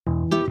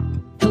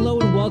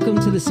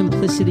Welcome to the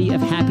simplicity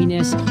of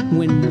happiness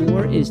when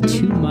more is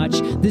too much.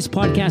 This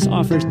podcast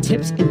offers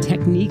tips and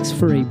techniques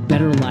for a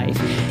better life.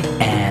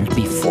 And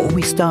before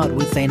we start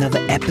with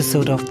another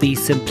episode of the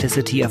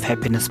Simplicity of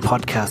Happiness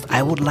podcast,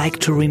 I would like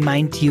to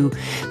remind you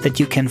that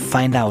you can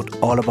find out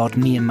all about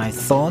me and my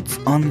thoughts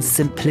on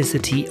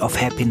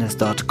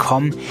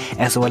simplicityofhappiness.com,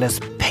 as well as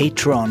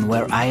Patreon,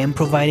 where I am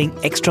providing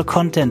extra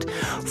content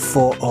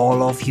for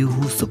all of you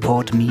who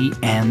support me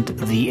and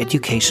the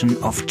education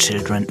of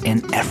children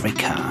in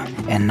Africa.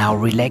 And now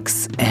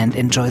relax and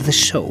enjoy the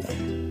show.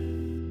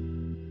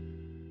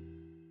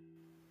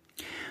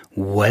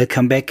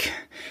 Welcome back.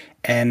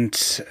 And,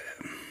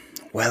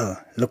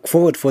 well, look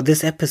forward for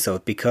this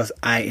episode because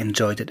I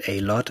enjoyed it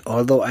a lot,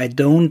 although I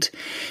don't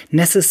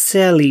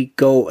necessarily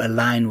go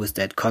align with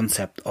that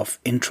concept of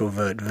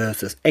introvert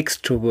versus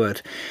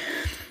extrovert,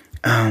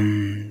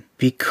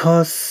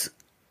 because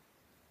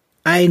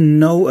I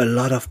know a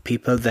lot of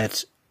people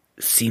that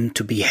seem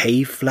to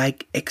behave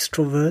like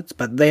extroverts,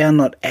 but they are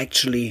not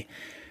actually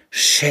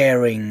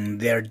sharing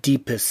their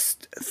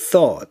deepest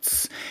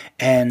thoughts,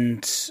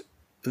 and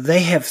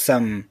they have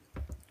some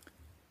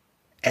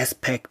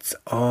aspects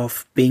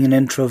of being an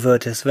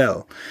introvert as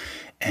well.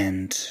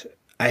 And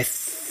I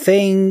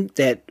think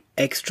that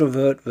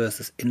extrovert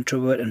versus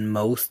introvert in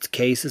most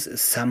cases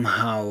is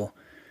somehow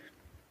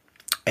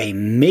a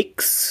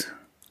mix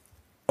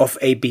of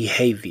a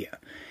behavior.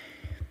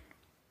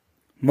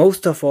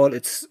 Most of all,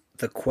 it's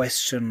the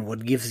question,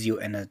 what gives you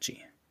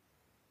energy?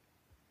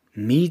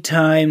 Me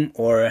time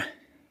or,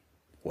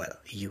 well,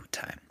 you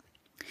time?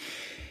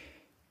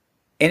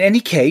 In any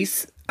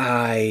case,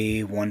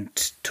 I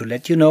want to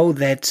let you know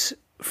that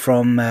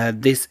from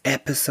this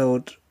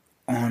episode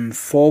on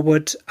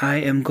forward, I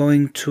am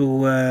going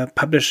to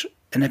publish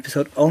an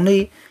episode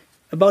only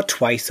about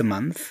twice a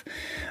month.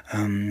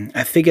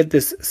 I figured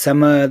this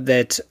summer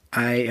that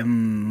I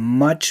am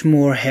much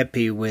more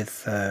happy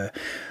with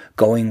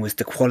going with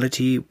the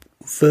quality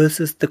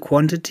versus the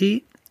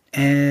quantity,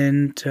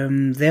 and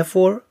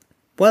therefore,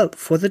 well,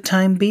 for the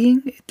time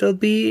being, it'll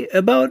be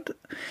about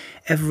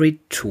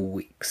every 2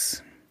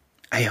 weeks.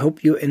 I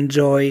hope you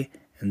enjoy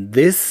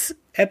this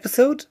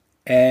episode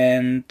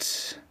and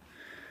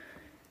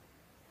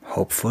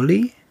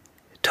hopefully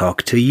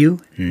talk to you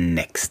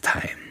next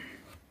time.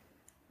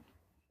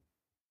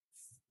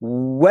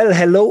 Well,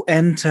 hello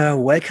and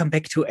welcome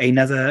back to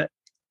another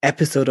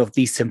episode of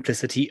the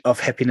Simplicity of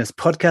Happiness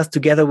podcast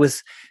together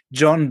with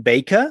John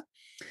Baker.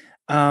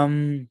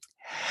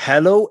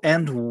 Hello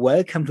and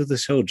welcome to the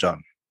show,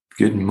 John.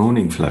 Good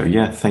morning, Flo.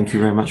 Yeah, thank you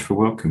very much for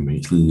welcoming me.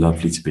 It's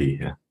lovely to be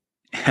here.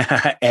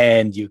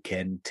 And you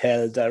can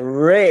tell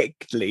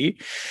directly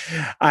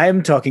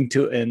I'm talking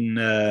to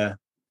a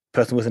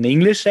person with an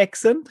English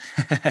accent,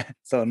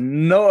 so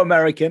no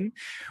American,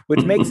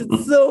 which makes it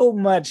so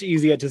much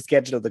easier to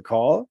schedule the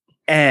call,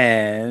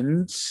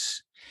 and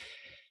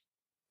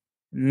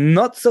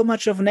not so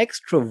much of an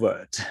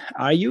extrovert.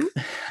 Are you?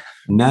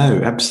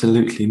 No,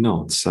 absolutely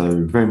not.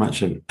 So very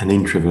much an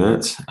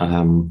introvert,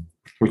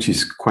 which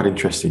is quite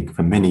interesting.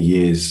 For many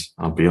years,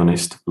 I'll be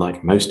honest,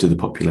 like most of the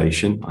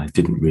population, I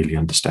didn't really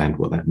understand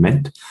what that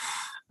meant.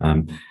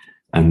 And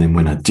then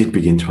when I did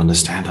begin to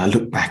understand, I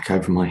looked back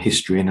over my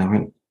history and I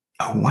went,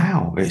 oh,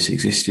 wow, it's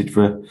existed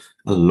for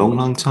a long,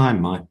 long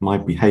time. My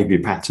behavior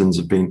patterns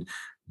have been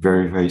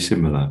very, very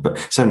similar. But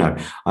so no,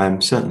 I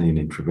am certainly an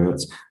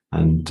introvert.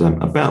 And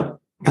about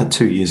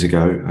 2 years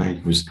ago,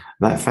 I was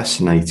that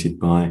fascinated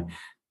by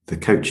the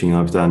coaching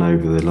I've done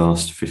over the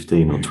last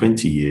 15 or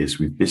 20 years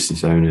with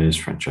business owners,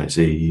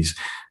 franchisees,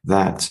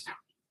 that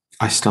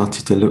I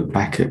started to look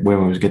back at where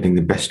I was getting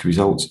the best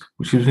results,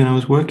 which was when I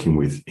was working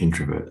with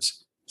introverts.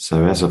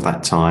 So as of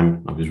that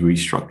time, I was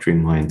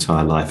restructuring my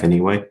entire life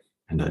anyway,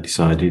 and I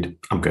decided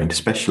I'm going to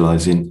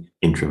specialize in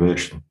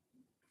introversion.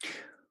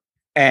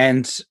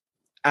 And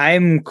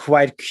I'm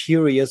quite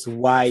curious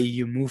why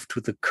you moved to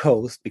the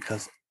coast,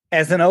 because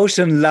as an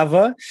ocean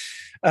lover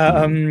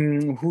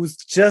who's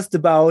just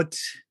about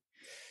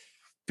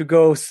to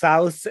go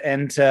south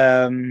and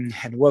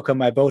work on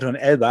my boat on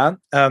Elba,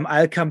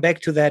 I'll come back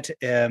to that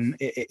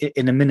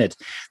in a minute.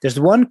 There's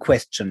one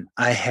question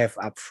I have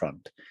up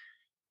front.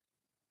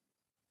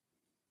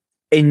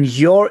 In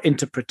your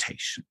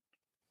interpretation,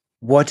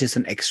 what is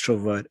an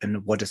extrovert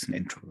and what is an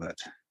introvert?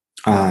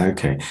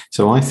 Okay.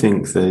 So I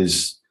think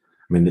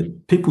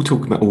people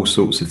talk about all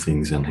sorts of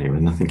things on here,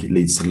 and I think it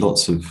leads to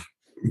lots of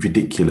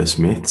ridiculous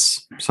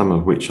myths, some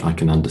of which I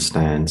can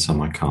understand, some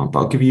I can't. But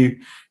I'll give you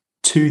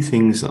two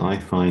things that I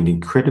find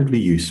incredibly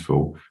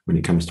useful when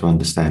it comes to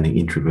understanding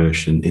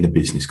introversion in a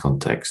business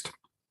context.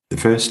 The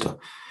first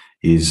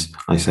is,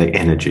 I say,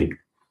 energy,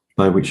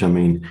 by which I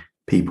mean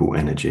people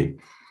energy,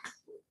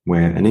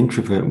 where an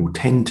introvert will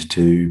tend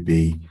to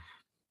be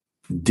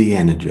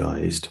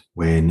de-energized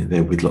when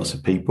they're with lots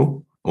of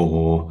people,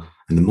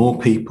 and the more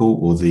people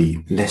or the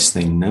less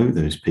they know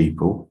those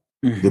people,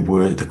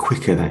 the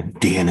quicker that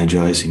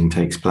de-energizing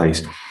takes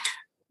place.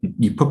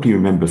 You probably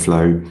remember,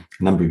 Flo,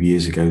 a number of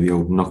years ago, the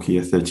old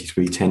Nokia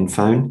 3310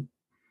 phone.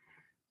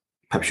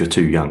 perhaps you're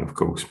too young, of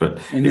course, but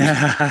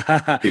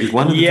it was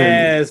one of the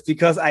yes,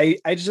 because I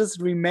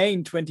just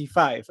remain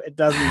 25. It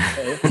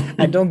doesn't.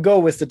 I don't go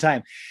with the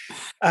time.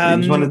 It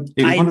was one of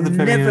the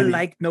very never early...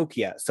 liked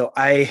Nokia, so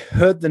I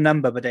heard the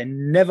number, but I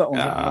never owned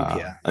a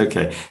Nokia.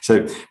 Okay,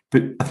 so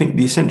but I think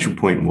the essential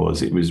point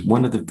was it was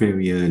one of the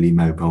very early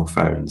mobile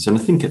phones, and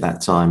I think at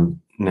that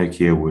time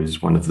Nokia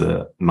was one of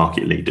the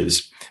market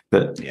leaders.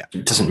 But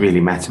it doesn't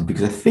really matter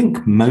because I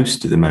think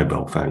most of the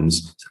mobile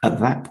phones at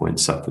that point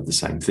suffered the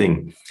same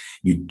thing.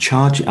 You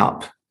charge it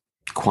up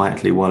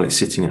quietly while it's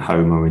sitting at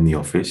home or in the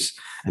office,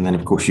 and then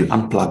of course you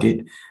unplug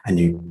it and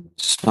you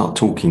start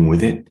talking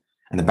with it,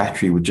 and the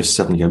battery would just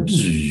suddenly go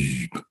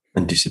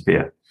and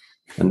disappear.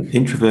 And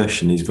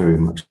introversion is very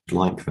much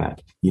like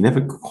that. You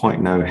never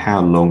quite know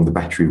how long the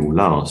battery will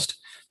last,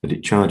 but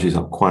it charges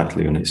up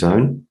quietly on its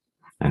own.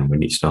 And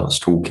when it starts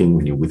talking,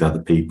 when you're with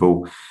other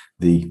people,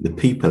 the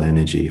people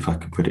energy, if I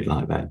can put it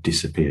like that,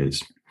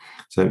 disappears.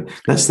 So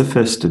that's the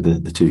first of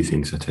the two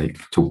things I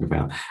talk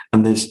about.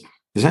 And there's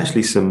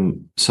actually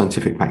some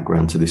scientific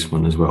background to this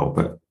one as well,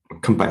 but I'll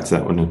come back to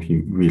that one if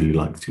you really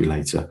like to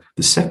later.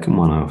 The second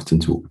one I often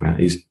talk about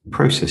is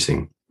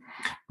processing,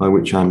 by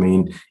which I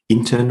mean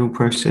internal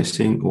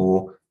processing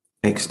or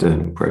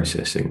external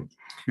processing.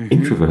 Mm-hmm.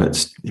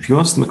 Introverts, if you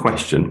ask them a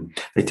question,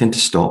 they tend to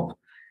stop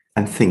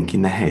and think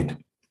in their head.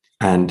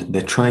 And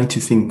they're trying to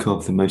think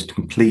of the most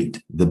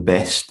complete, the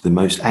best, the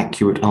most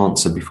accurate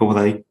answer before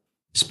they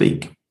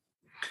speak.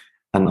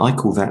 And I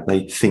call that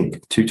they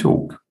think to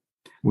talk.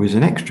 Whereas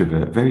an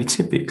extrovert very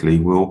typically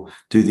will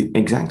do the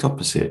exact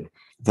opposite.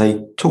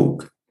 They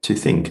talk to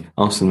think,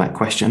 ask them that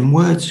question, and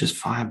words just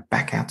fire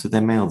back out of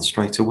their mouths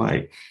straight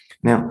away.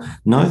 Now,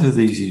 neither of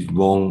these is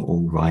wrong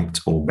or right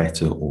or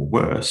better or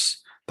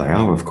worse. They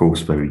are, of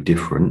course, very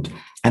different,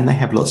 and they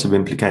have lots of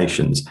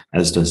implications,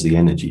 as does the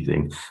energy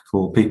thing,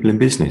 for people in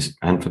business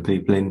and for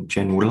people in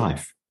general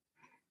life.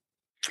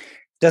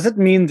 Does it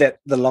mean that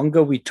the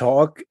longer we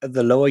talk,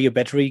 the lower your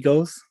battery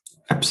goes?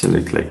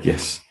 Absolutely,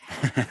 yes.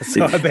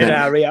 So I better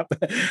hurry up.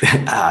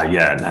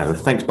 No,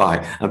 thanks,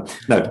 bye.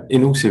 No,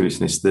 in all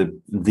seriousness,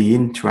 the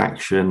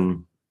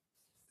interaction,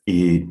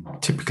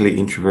 typically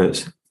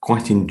introverts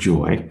quite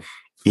enjoy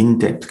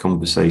in-depth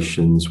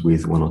conversations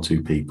with one or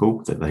two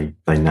people that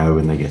they know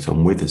and they get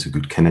on with. There's a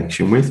good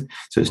connection with.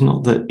 So it's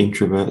not that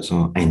introverts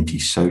are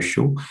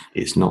antisocial.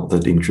 It's not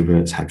that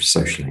introverts have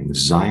social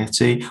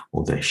anxiety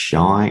or they're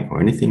shy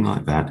or anything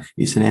like that.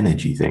 It's an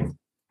energy thing.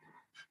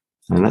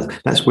 And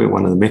that's where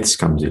one of the myths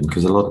comes in,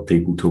 because a lot of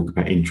people talk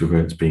about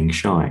introverts being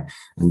shy.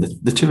 And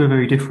the two are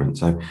very different.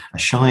 So a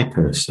shy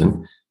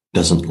person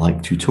doesn't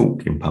like to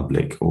talk in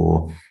public,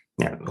 or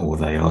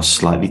they are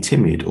slightly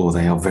timid, or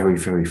they are very,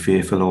 very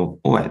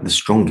fearful, or at the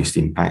strongest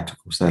impact, of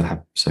course, they'll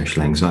have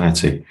social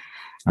anxiety.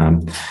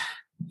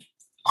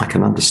 I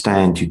can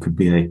understand you could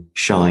be a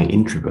shy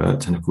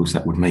introvert, and of course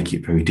that would make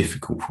it very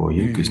difficult for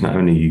you, because not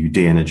only are you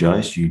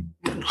de-energized, you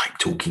don't like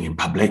talking in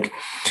public,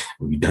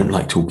 or you don't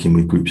like talking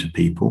with groups of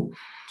people.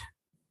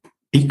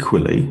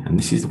 Equally, and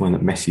this is the one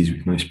that messes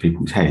with most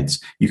people's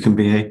heads, you can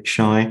be a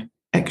shy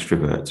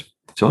extrovert.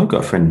 So I've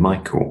got a friend,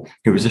 Michael,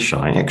 who is a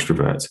shy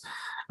extrovert.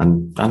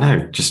 And I know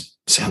it just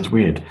sounds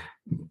weird.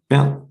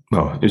 It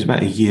was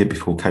about a year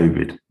before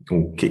COVID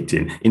all kicked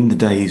in the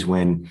days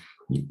when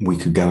we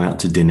could go out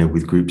to dinner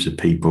with groups of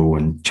people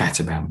and chat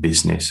about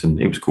business,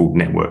 and it was called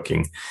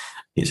networking.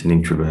 It's an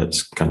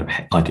introvert's kind of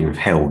idea of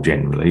hell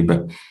generally,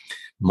 but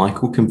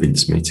Michael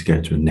convinced me to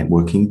go to a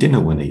networking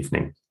dinner one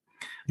evening.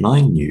 And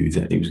I knew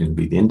that it was going to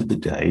be the end of the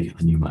day.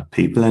 I knew my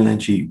people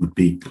energy would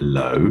be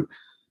low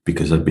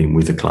because I'd been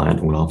with a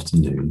client all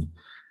afternoon.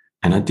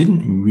 And I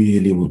didn't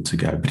really want to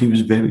go, but he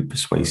was very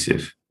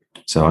persuasive.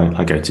 So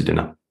I go to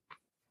dinner.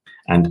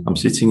 And I'm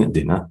sitting at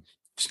dinner,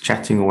 just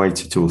chatting away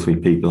to two or three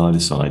people either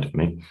side of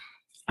me.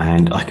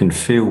 And I can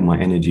feel my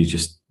energy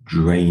just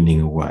draining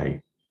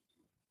away.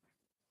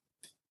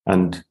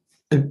 And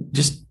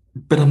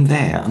but I'm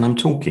there and I'm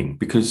talking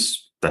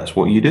because that's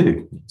what you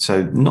do.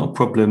 So not a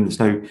problem. It's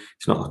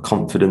not a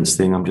confidence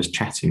thing. I'm just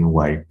chatting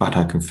away, but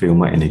I can feel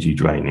my energy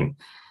draining.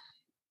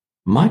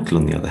 Michael,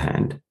 on the other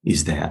hand,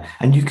 is there,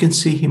 and you can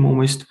see him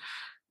almost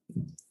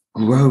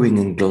growing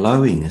and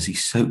glowing as he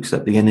soaks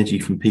up the energy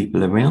from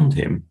people around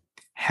him.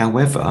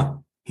 However,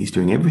 he's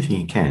doing everything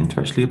he can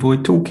to actually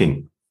avoid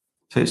talking.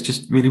 So it's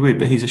just really weird,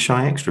 but he's a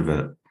shy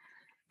extrovert.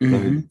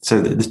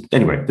 Mm-hmm.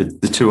 Anyway,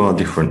 the two are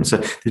different. So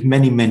there's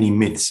many, many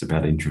myths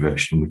about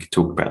introversion. We could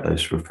talk about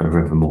those for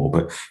forever more,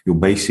 but your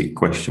basic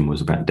question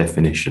was about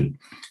definition.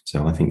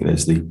 So I think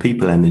there's the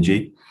people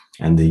energy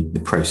and the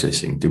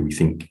processing. Do we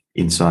think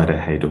inside our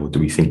head, or do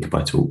we think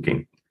by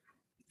talking?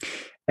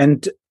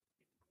 And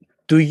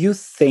do you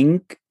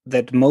think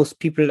that most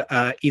people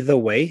are either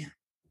way?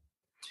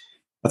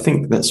 I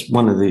think that's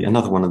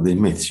another one of the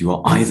myths. You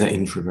are either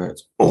introvert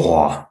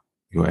or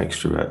you're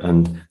extrovert,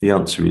 and the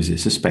answer is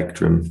it's a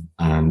spectrum,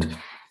 and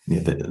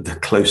the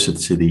closer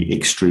to the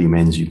extreme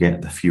ends you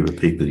get, the fewer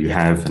people you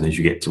have, and as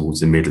you get towards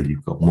the middle,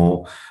 you've got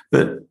more.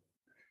 But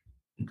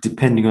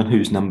depending on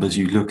whose numbers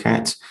you look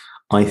at,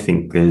 I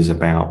think there's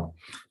about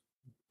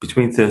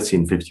between 30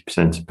 and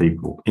 50% of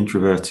people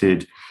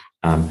introverted.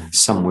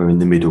 Somewhere in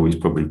the middle is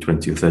probably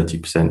 20 or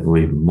 30% or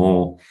even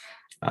more.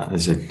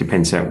 As it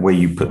depends on where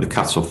you put the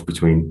cutoff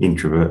between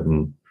introvert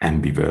and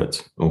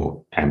ambivert,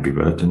 or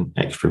ambivert and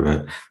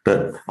extrovert.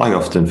 But I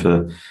often,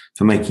 for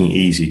making it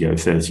easy, go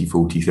 30,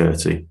 40,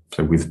 30.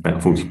 So with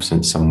about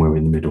 40% somewhere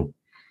in the middle.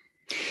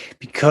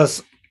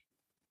 Because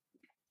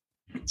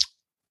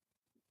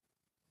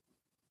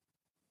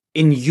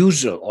in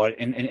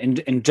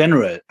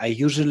general, I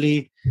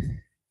usually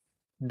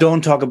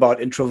don't talk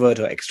about introvert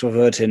or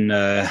extrovert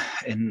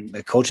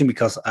in coaching,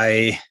 because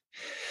I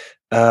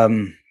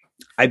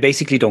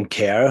basically don't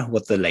care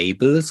what the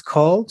label is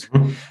called.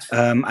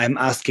 I'm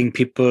asking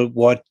people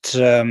what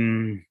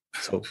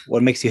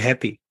makes you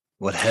happy,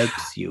 what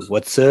helps you,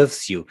 what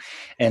serves you.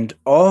 And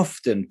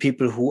often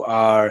people who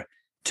are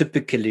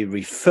typically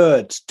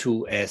referred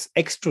to as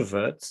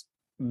extroverts,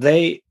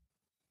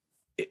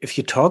 if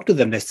you talk to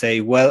them, they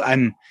say, well,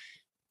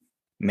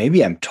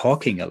 maybe I'm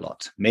talking a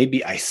lot.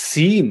 Maybe I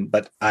seem,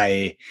 but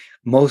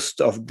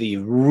most of the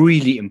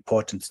really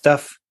important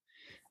stuff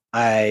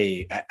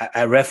I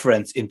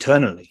reference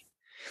internally.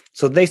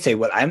 So they say,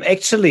 well, I'm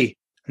actually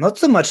not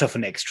so much of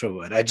an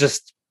extrovert.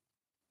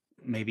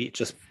 Maybe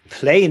just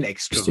plain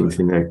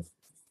extrovert.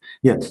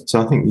 Yeah.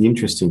 So I think the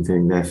interesting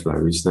thing there,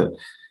 Flo, is that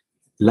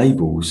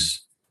labels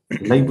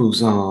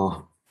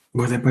are,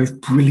 well, they're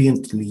both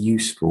brilliantly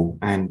useful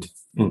and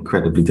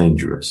incredibly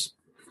dangerous.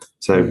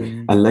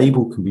 So a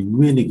label can be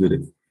really good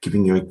at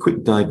giving you a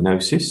quick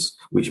diagnosis,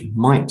 which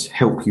might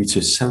help you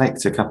to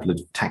select a couple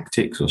of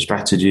tactics or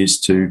strategies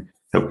to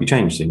help you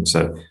change things.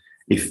 So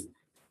if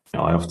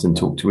I often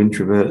talk to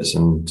introverts,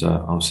 and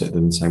I'll sit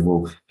them and say,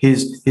 well,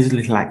 here's a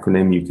little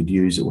acronym you could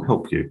use that will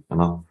help you.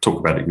 And I'll talk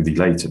about it with you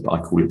later, but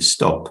I call it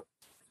STOP.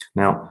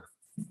 Now,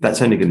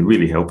 that's only going to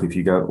really help if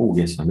you go, oh,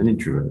 yes, I'm an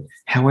introvert.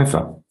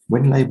 However,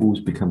 when labels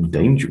become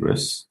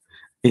dangerous,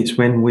 it's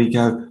when we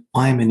go,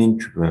 I'm an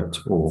introvert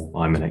or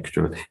I'm an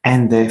extrovert,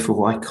 and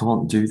therefore I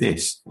can't do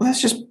this. Well,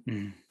 that's just...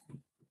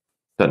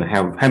 Don't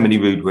know how many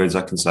rude words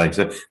I can say.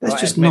 So that's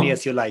just as many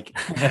as you like.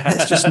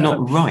 That's just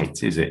not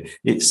right, is it?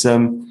 It's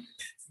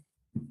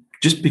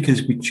just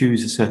because we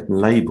choose a certain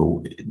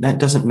label, that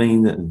doesn't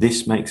mean that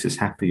this makes us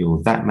happy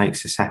or that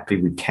makes us happy.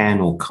 We can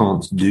or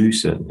can't do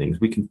certain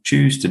things. We can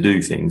choose to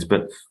do things,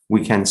 but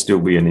we can still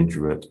be an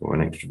introvert or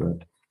an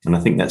extrovert. And I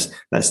think that's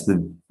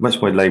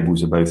why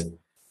labels are both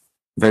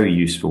very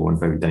useful and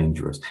very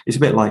dangerous. It's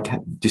a bit like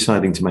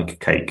deciding to make a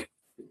cake.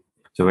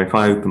 So if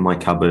I open my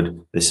cupboard,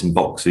 there's some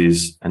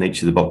boxes, and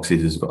each of the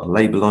boxes has got a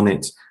label on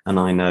it. And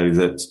I know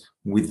that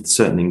with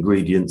certain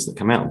ingredients that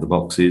come out of the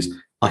boxes,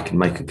 I can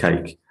make a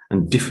cake.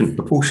 And different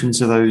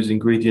proportions of those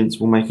ingredients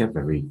will make a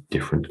very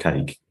different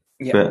cake.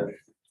 Yeah. But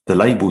the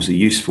labels are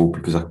useful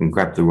because I can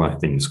grab the right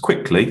things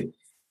quickly.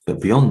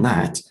 But beyond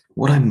that,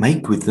 what I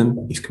make with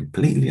them is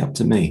completely up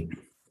to me.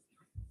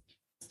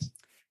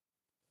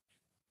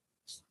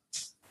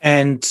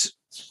 And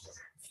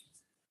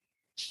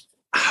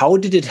how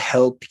did it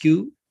help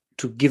you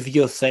to give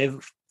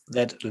yourself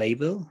that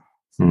label?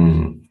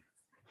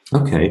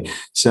 Okay,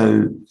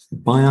 so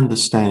by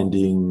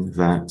understanding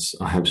that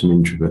I have some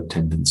introvert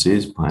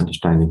tendencies, by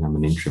understanding I'm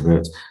an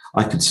introvert,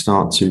 I could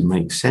start to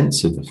make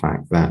sense of the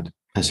fact that,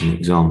 as an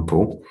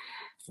example,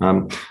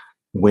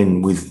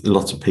 when with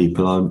lots of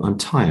people, I'm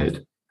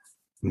tired.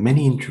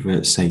 Many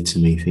introverts say to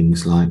me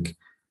things like,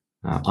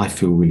 I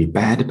feel really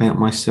bad about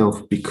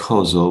myself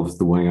because of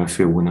the way I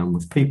feel when I'm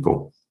with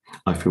people.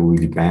 I feel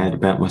really bad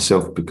about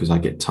myself because I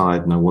get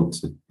tired and I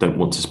don't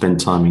want to spend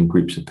time in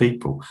groups of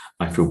people.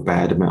 I feel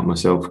bad about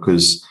myself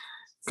because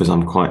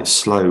I'm quite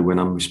slow when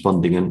I'm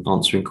responding and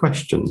answering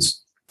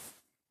questions.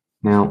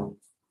 Now,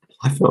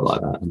 I felt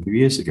like that a few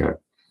years ago.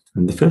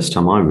 And the first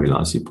time I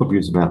realized it probably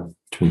was about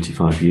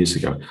 25 years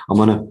ago. I'm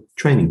on a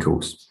training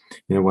course,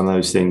 one of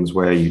those things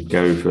where you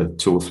go for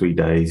 2 or 3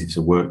 days. It's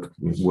a work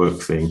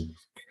thing.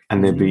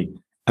 And there'd be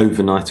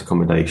overnight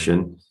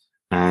accommodation.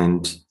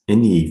 And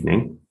in the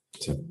evening,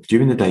 so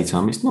during the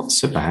daytime, it's not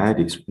so bad.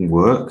 It's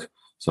work.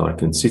 So I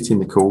can sit in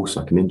the course,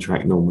 I can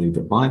interact normally.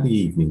 But by the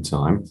evening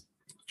time,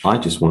 I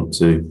just want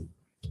to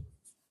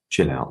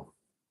chill out.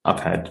 I've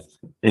had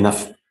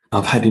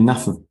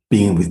enough of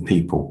being with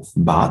people.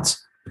 But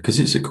because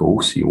it's a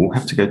course, you all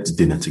have to go to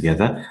dinner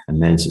together.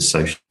 And there's a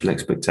social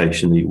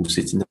expectation that you all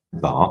sit in the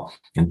bar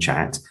and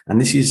chat.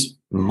 And this is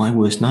my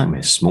worst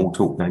nightmare, small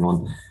talk going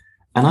on.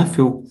 And I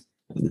feel...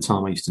 At the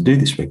time, I used to do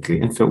this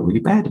regularly and felt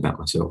really bad about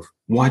myself.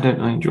 Why don't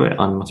I enjoy it?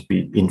 I must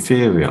be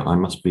inferior. I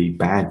must be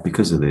bad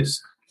because of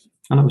this.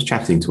 And I was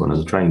chatting to one of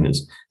the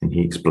trainers, and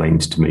he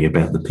explained to me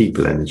about the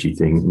people energy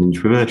thing and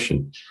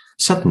introversion.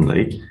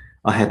 Suddenly,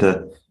 I had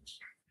a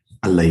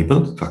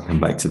label, if I come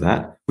back to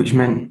that, which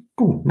meant,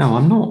 oh, no,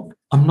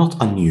 I'm not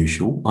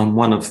unusual. I'm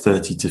one of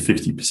 30 to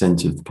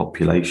 50% of the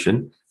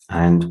population,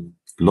 and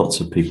lots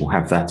of people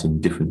have that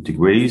in different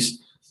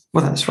degrees.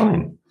 Well, that's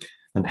fine.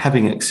 And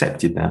having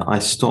accepted that, I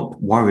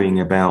stopped worrying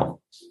about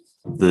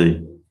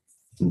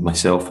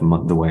myself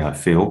and the way I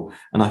feel,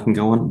 and I can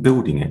go on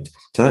building it.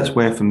 So that's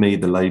where, for me,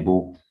 the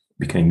label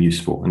became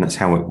useful. And that's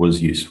how it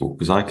was useful,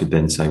 because I could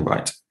then say,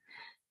 right,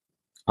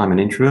 I'm an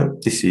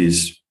introvert.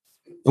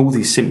 All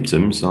these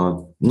symptoms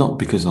are not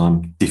because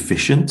I'm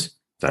deficient.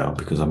 They are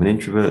because I'm an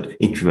introvert.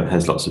 Introvert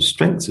has lots of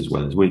strengths as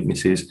well as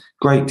weaknesses.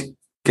 Great.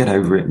 Get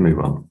over it, move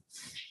on.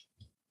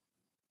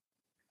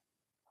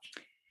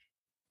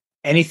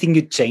 Anything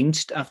you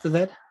changed after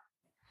that?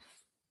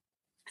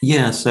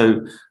 Yeah,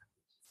 so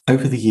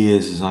over the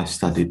years, as I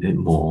studied it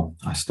more,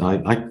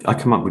 I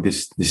come up with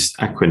this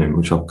acronym,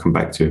 which I'll come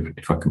back to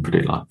if I can put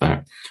it like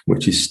that,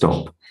 which is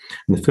STOP.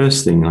 And the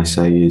first thing I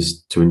say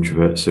is to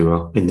introverts who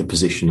are in the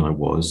position I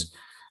was,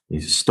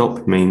 is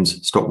STOP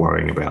means stop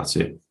worrying about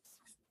it.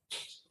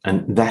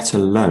 And that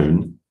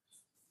alone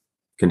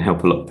can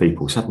help a lot of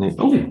people. Suddenly,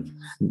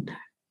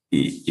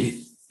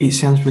 it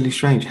sounds really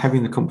strange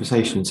having the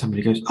conversation and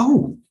somebody goes,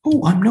 oh,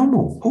 I'm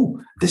normal. Oh,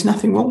 there's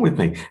nothing wrong with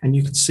me. And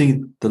you can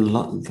see the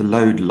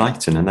load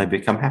lighten and they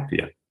become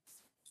happier,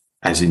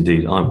 as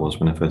indeed I was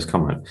when I first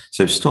come around.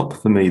 So STOP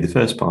for me, the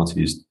first part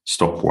is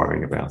stop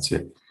worrying about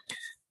it.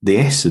 The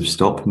S of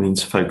STOP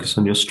means focus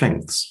on your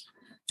strengths.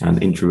 And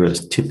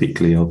introverts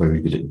typically are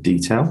very good at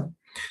detail.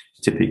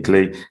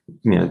 Typically,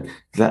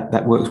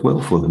 that works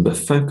well for them, but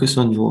focus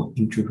on your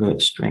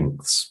introvert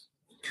strengths.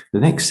 The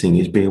next thing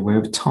is be aware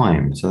of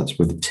time. So that's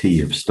with the T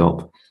of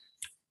STOP.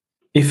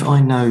 If I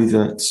know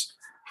that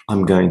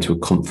I'm going to a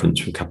conference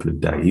for a couple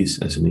of days,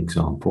 as an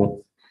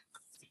example,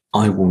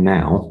 I will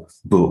now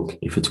book,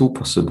 if at all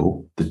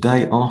possible, the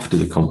day after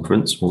the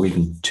conference or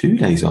even 2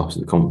 days after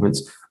the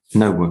conference,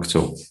 no work at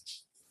all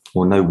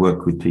or no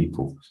work with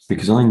people,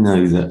 because I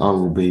know that I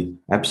will be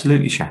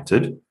absolutely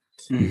shattered,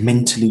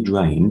 mentally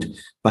drained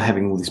by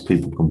having all this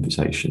people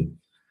conversation.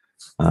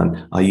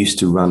 I used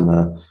to run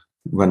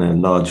a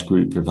large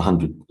group of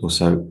 100 or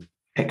so,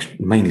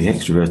 mainly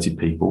extroverted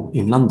people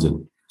in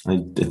London.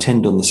 I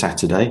attend on the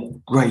Saturday.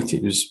 Great.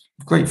 It was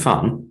great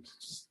fun.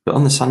 But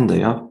on the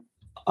Sunday, I'm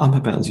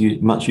about as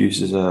much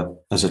use as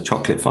a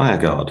chocolate fire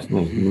guard.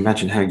 You can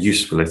imagine how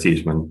useful it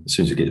is when, as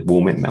soon as it gets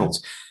warm, it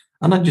melts.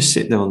 And I just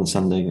sit there on the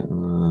Sunday,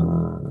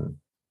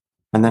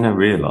 and then I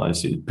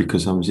realised it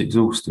because I was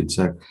exhausted.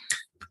 So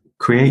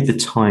create the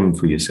time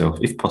for yourself,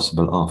 if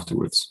possible,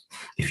 afterwards.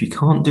 If you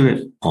can't do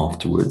it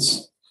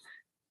afterwards,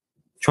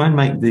 try and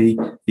make the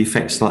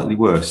effect slightly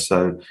worse.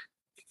 So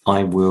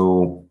I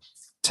will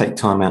take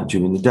time out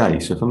during the day.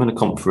 So if I'm in a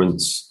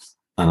conference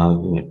and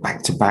I'm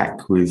back to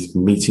back with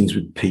meetings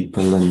with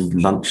people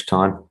and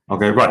lunchtime, I'll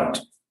go, right,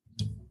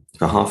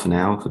 for half an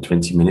hour, for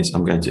 20 minutes,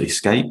 I'm going to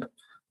escape,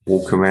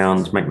 walk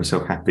around, make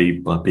myself happy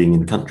by being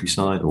in the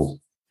countryside or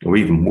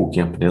even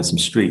walking up and down some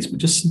streets, but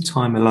just some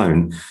time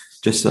alone,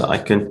 just so I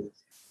can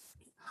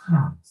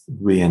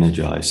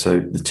re-energize. So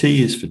the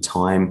T is for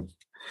time.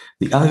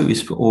 The O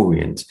is for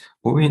orient.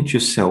 Orient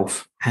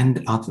yourself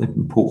and other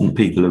important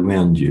people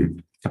around you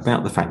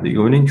about the fact that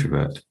you're an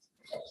introvert.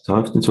 So I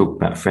often talk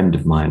about a friend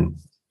of mine,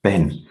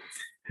 Ben,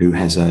 who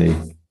is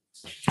an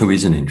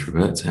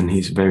introvert, and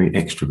he's a very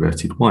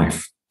extroverted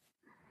wife.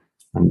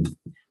 And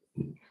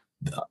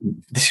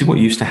this is what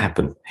used to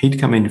happen. He'd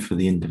come in for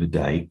the end of the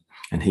day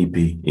and he'd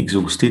be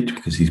exhausted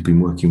because he's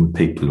been working with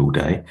people all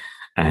day,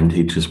 and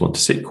he'd just want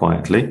to sit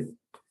quietly,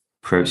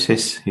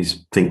 process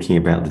his thinking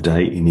about the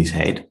day in his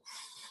head,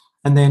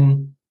 and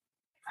then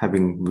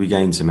having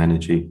regained some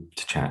energy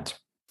to chat.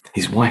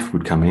 His wife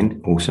would come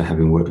in, also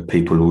having worked with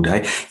people all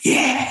day.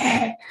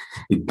 Yeah!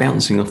 He's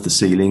bouncing off the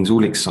ceilings,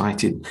 all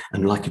excited,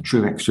 and like a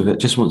true extrovert,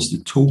 just wants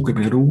to talk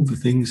about all the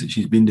things that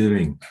she's been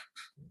doing.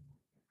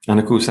 And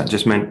of course, that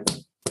just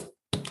meant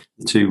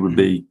the two would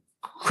be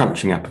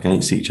crunching up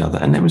against each other,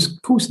 and that was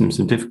causing them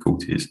some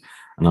difficulties.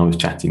 And I was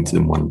chatting to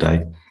them one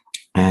day,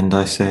 and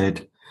I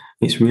said,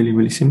 it's really,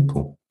 really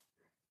simple.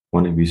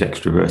 One of you's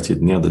extroverted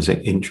and the other's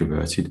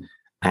introverted.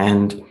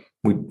 And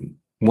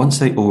once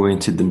they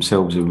oriented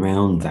themselves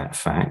around that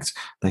fact,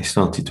 they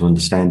started to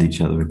understand each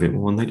other a bit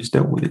more, and they just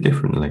dealt with it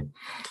differently.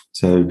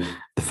 So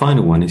the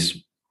final one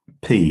is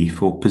P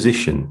for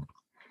position.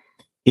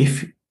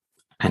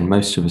 And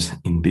most of us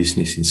in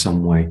business in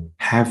some way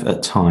have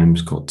at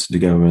times got to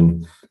go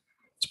and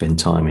spend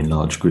time in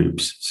large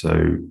groups.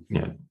 So,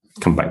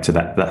 come back to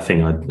that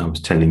thing I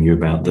was telling you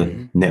about,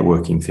 the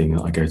networking thing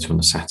that I go to on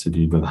a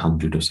Saturday with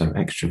 100 or so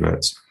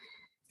extroverts.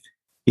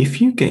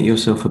 If you get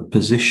yourself a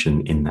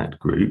position in that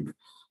group,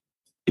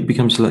 it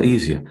becomes a lot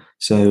easier.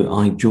 So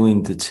I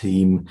joined the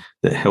team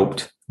that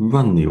helped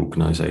run the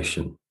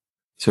organisation.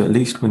 So at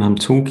least when I'm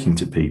talking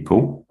to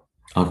people,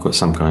 I've got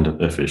some kind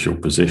of official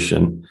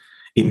position.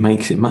 It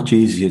makes it much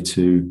easier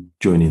to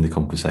join in the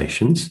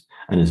conversations.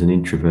 And as an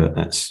introvert,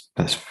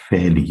 that's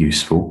fairly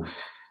useful.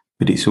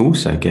 But it's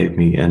also gave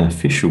me an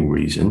official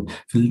reason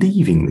for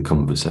leaving the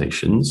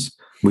conversations,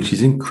 which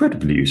is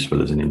incredibly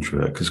useful as an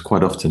introvert, because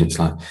quite often it's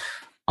like,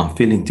 I'm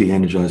feeling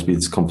de-energized with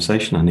this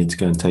conversation. I need to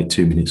go and take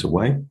 2 minutes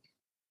away.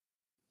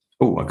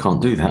 Oh, I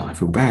can't do that. I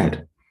feel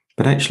bad.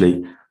 But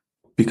actually,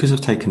 because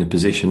I've taken a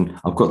position,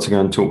 I've got to go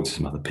and talk to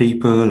some other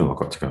people, or I've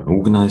got to go and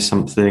organize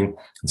something.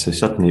 And so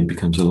suddenly it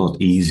becomes a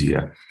lot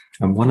easier.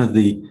 And one of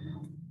the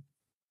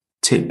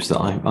tips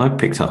that I've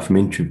picked up from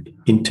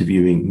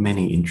interviewing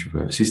many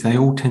introverts is they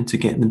all tend to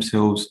get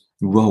themselves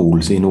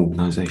roles in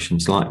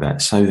organizations like that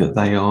so that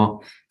they are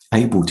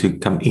able to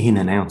come in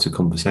and out of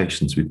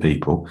conversations with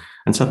people,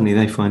 and suddenly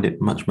they find it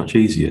much, much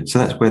easier. So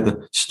that's where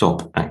the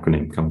STOP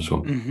acronym comes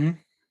from. Mm-hmm.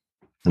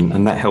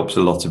 And that helps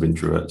a lot of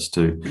introverts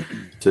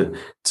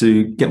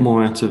to get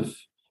more out of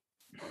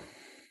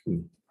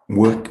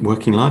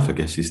working life, I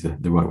guess, is the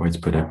right way to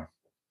put it.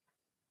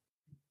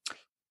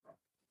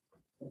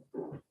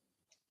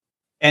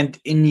 And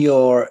in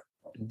your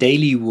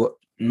daily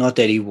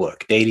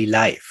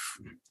life,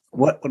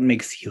 what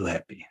makes you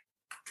happy?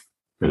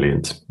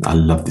 Brilliant. I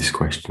love this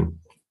question.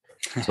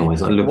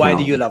 Why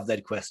do you love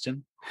that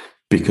question?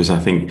 Because I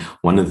think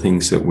one of the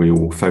things that we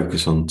all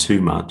focus on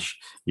too much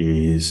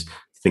is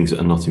things that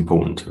are not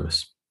important to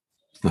us.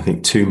 I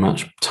think too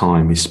much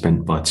time is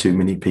spent by too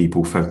many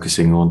people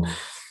focusing on,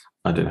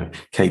 I don't know,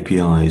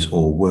 KPIs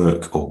or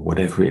work or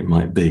whatever it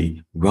might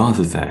be,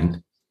 rather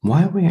than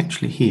why are we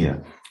actually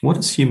here? What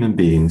as human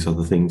beings are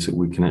the things that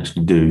we can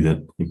actually do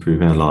that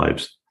improve our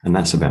lives? And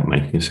that's about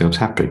making ourselves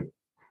happy.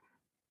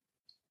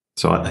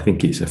 So I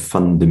think it's a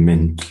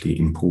fundamentally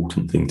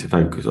important thing to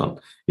focus on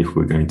if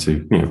we're going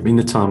to, in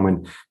a time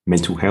when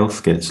mental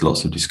health gets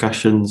lots of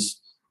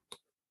discussions,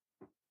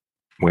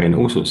 when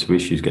all sorts of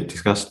issues get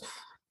discussed,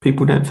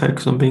 people don't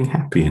focus on being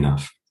happy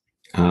enough.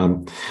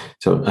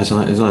 So as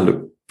I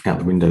look out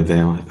the window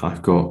there,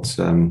 I've got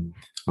a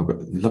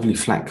lovely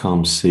flat,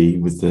 calm sea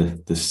with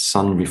the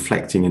sun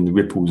reflecting in the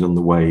ripples on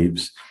the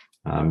waves.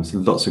 There's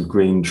lots of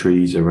green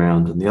trees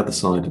around, and the other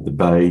side of the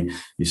bay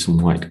is some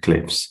white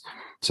cliffs.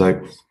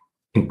 So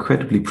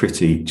incredibly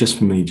pretty just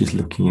for me, just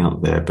looking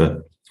out there.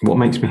 But what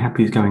makes me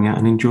happy is going out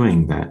and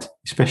enjoying that,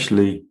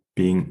 especially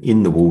being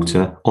in the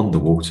water, on the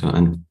water,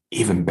 and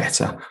even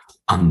better,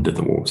 under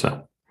the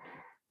water.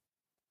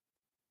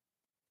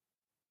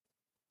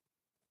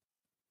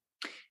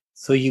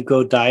 So you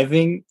go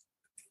diving?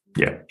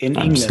 Yeah, in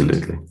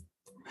absolutely.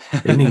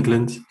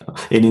 England?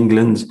 in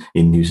England,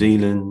 in New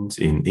Zealand,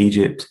 in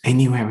Egypt,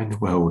 anywhere in the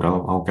world,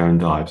 I'll go and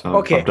dive. So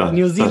okay,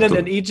 New Zealand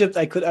and Egypt,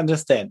 I could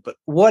understand. But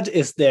what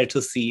is there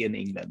to see in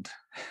England?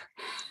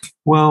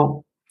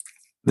 Well,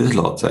 there's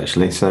lots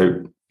actually.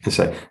 So let's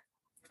say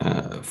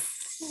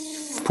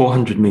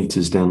 400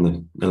 meters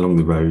along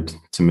the road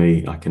to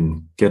me, I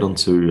can get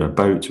onto a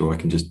boat, or I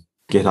can just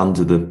get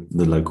under the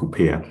local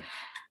pier.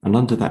 And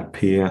under that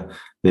pier,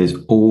 there's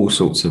all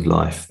sorts of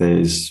life.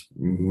 There's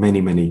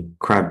many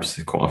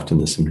crabs. Quite often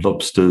there's some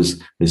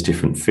lobsters. There's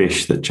different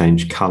fish that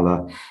change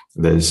colour.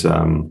 There's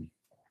I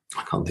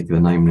can't think of the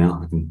name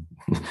now.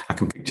 I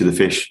can picture the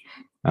fish.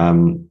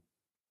 No,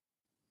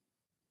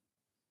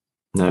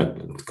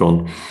 it's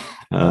gone.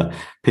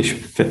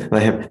 Fish.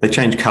 They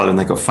change colour, and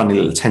they've got funny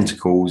little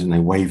tentacles, and they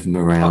wave them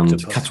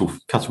around.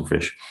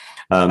 Cuttlefish.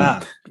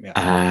 Yeah.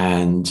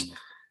 And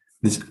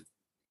there's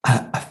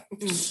a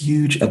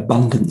huge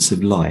abundance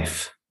of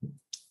life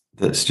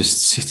that's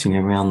just sitting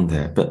around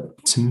there.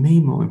 But to me,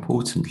 more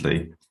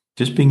importantly,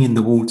 just being in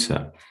the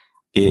water,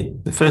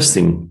 the first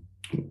thing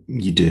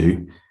you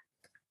do,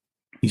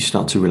 you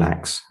start to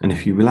relax. And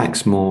if you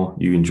relax more,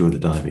 you enjoy the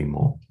diving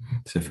more.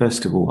 So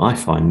first of all, I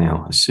find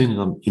now, as soon as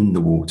I'm in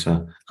the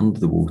water, under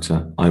the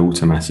water, I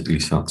automatically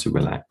start to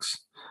relax.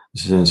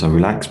 As soon as I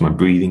relax, my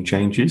breathing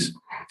changes.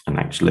 And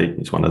actually,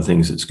 it's one of the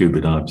things that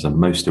scuba divers are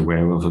most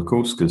aware of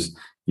course, because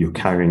you're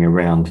carrying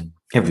around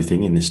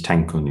everything in this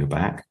tank on your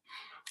back.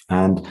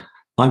 And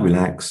I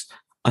relax,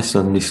 I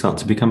suddenly start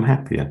to become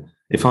happier.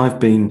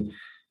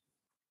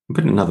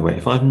 Put it another way,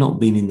 if I've not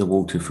been in the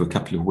water for a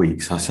couple of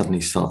weeks, I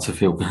suddenly start to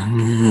feel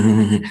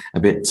a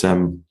bit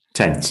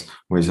tense.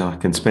 Whereas I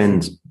can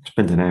spend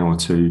an hour or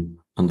two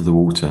under the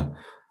water,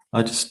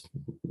 I just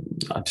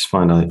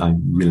find I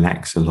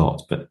relax a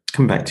lot. But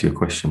come back to your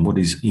question, what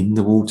is in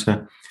the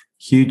water?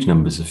 Huge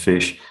numbers of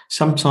fish.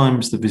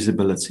 Sometimes the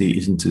visibility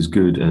isn't as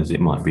good as it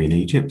might be in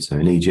Egypt. So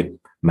in Egypt,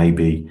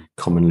 maybe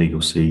commonly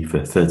you'll see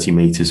for 30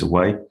 meters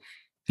away.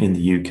 In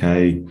the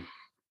UK,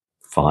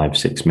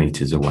 5-6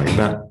 meters away.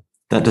 But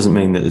that doesn't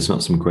mean that there's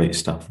not some great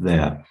stuff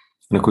there.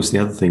 And of course, the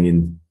other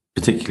thing,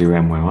 particularly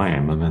around where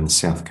I'm on the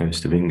south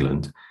coast of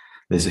England,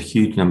 there's a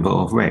huge number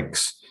of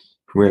wrecks.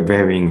 We're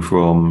varying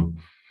from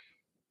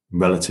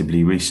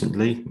relatively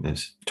recently,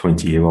 there's a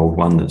 20-year-old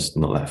one that's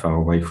not that far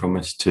away from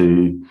us,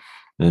 to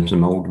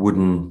some old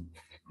wooden,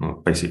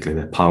 basically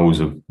they're piles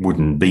of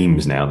wooden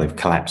beams now. They've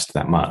collapsed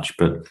that much,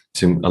 but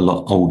some a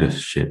lot older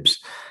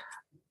ships.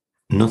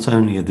 Not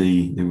only are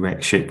the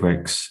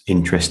shipwrecks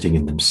interesting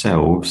in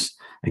themselves,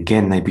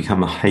 again, they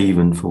become a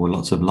haven for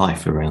lots of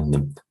life around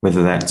them,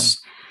 whether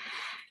that's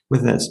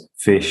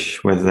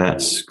fish, whether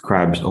that's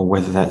crabs, or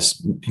whether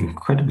that's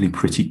incredibly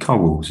pretty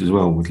corals as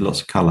well with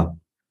lots of colour.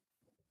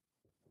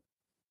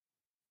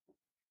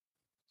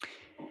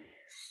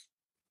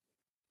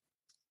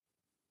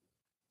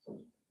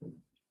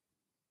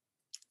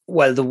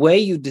 Well, the way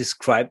you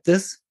describe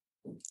this,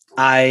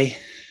 I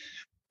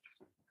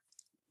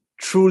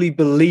truly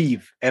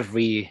believe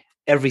every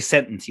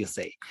sentence you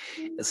say.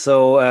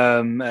 So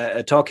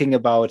talking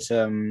about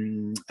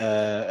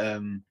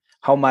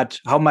how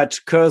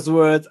much curse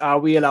words are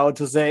we allowed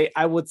to say?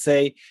 I would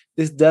say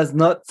this does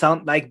not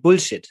sound like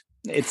bullshit.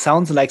 It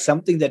sounds like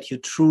something that you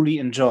truly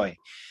enjoy.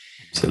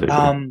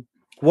 Absolutely.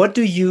 What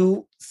do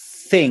you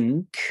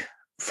think,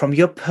 from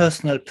your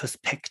personal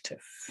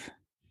perspective,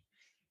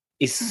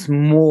 is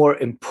more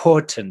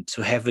important,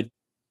 to have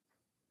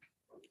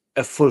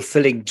a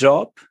fulfilling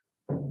job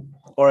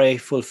or a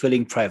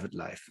fulfilling private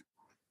life?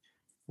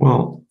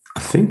 Well,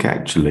 I think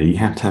actually you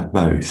have to have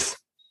both.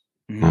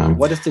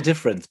 What is the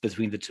difference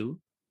between the two?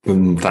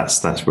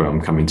 That's where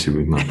I'm coming to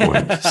with my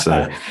point.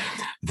 So I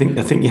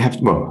think you have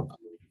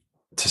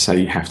to say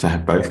you have to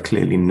have both.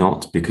 Clearly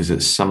not, because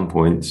at some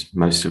point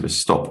most of us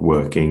stop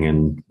working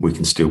and we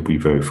can still be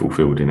very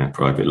fulfilled in our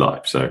private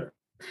life. So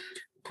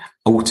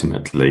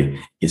ultimately,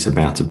 it's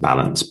about a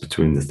balance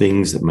between the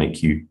things that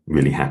make you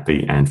really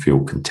happy and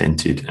feel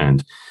contented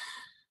and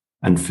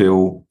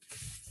feel.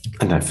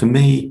 I know, for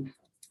me,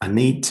 I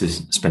need to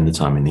spend the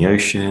time in the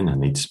ocean. I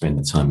need to spend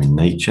the time in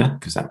nature,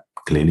 because that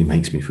clearly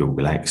makes me feel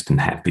relaxed and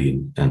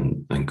happy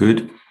and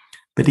good.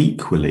 But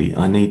equally,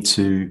 I need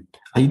to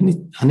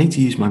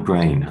use my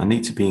brain. I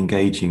need to be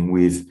engaging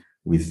with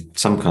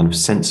some kind of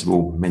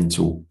sensible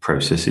mental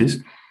processes.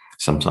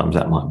 Sometimes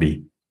that might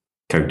be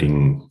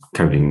coding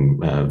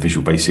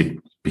Visual Basic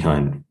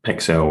behind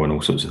Excel and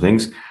all sorts of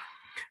things.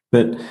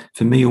 But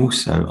for me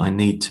also, I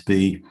need to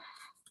be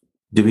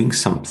doing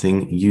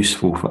something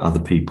useful for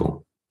other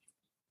people.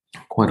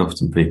 Quite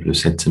often people have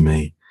said to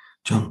me,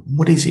 John,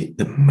 what is it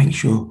that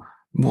makes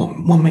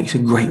what makes a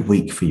great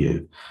week for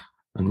you?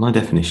 And my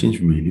definition is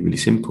really, really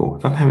simple.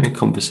 If I'm having a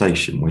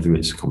conversation, whether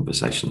it's a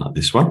conversation like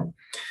this one,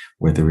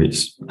 whether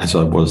it's, as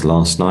I was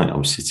last night, I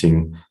was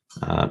sitting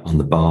in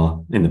the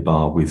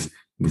bar with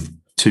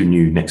two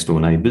new next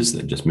door neighbours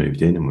that just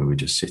moved in, and we were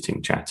just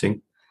sitting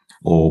chatting,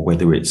 or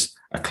whether it's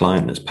a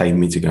client that's paid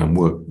me to go and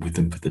work with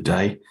them for the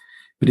day.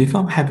 But if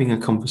I'm having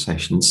a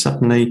conversation,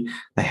 suddenly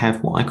they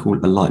have what I call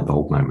a light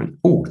bulb moment.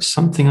 Oh,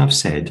 something I've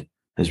said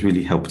has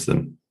really helped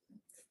them.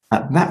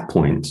 At that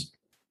point,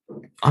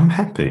 I'm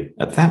happy.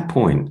 At that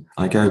point,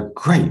 I go,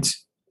 great.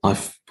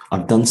 I've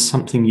done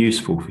something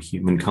useful for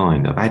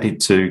humankind. I've added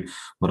to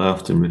what I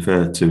often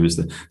refer to as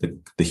the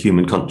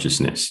human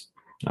consciousness.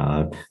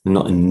 I'm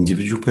not an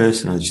individual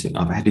person. I just think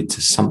I've added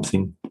to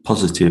something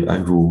positive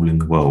overall in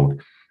the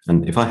world.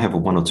 And if I have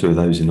one or two of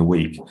those in a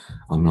week,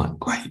 I'm like,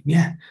 great,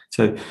 yeah.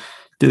 So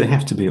do they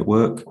have to be at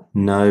work?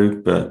 No,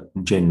 but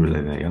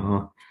generally they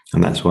are.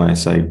 And that's why I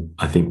say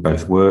I think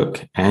both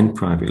work and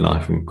private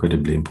life are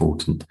incredibly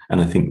important.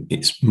 And I think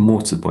it's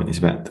more to the point, it's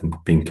about them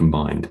being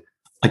combined.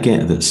 I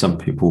get that some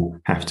people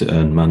have to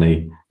earn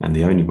money, and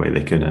the only way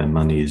they can earn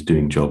money is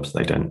doing jobs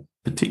they don't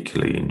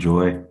particularly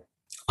enjoy.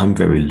 I'm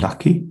very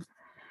lucky.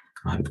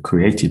 I've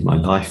created my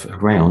life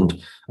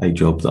around a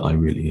job that I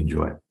really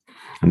enjoy.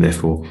 And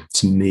therefore,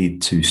 to me,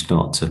 to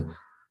start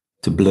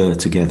to blur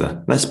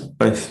together, that's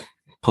both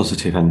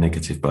positive and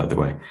negative, by the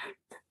way.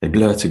 They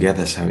blur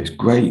together, so it's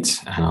great,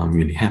 and I'm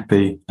really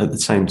happy. At the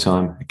same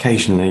time,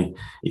 occasionally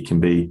it can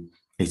be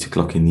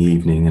 8:00 in the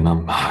evening, and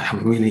I'm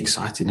really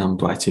excited. I'm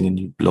writing a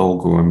new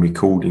blog, or I'm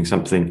recording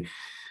something,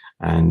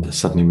 and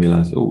suddenly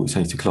realise, oh, it's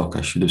 8:00.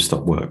 I should have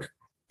stopped work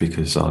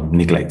because I'm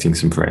neglecting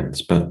some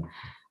friends. But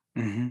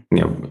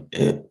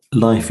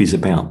life is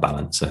about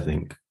balance, I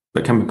think.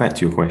 But coming back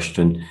to your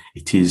question,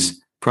 it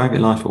is private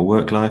life or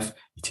work life.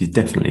 It is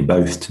definitely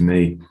both to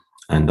me,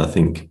 and I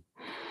think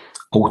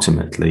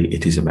ultimately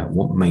it is about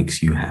what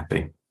makes you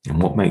happy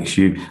and what makes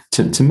you.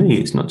 To me,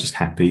 it's not just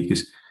happy,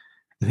 because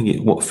I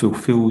think what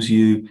fulfills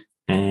you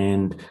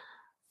and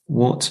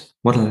what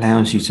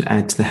allows you to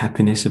add to the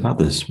happiness of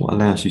others, what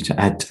allows you to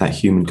add to that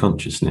human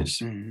consciousness.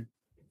 Mm-hmm.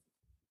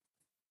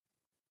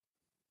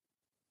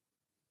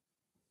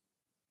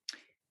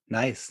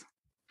 Nice.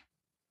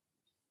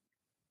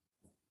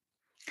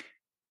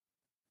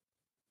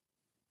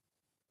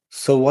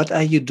 So what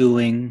are you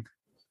doing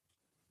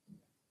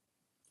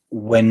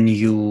when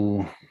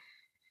you,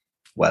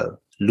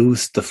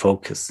 lose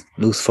focus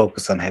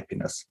on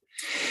happiness?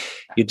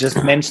 You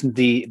just mentioned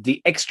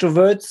the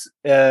extroverts.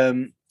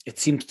 It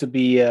seems to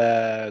be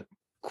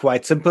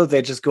quite simple.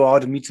 They just go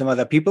out and meet some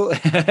other people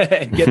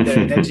and get their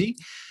energy.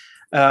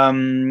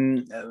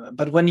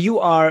 But when you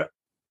are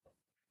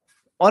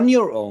on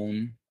your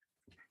own,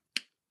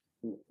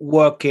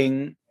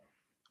 working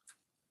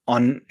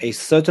on a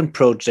certain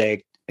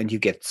project, and you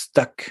get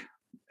stuck,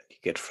 you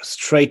get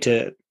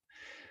frustrated,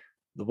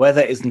 the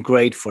weather isn't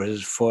great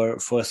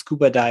for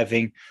scuba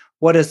diving,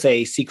 what is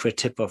a secret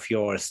tip of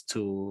yours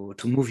to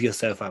move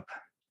yourself up?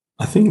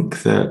 I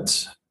think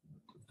that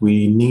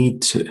we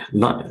need to,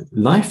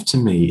 life to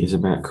me is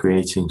about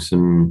creating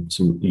some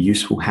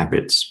useful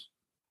habits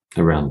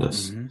around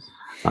us.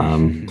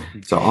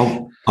 Mm-hmm. So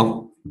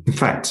I'll, in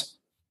fact,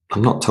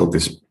 I'm not told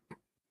this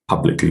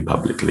publicly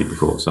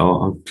before, so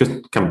I'll just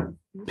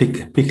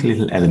pick a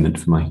little element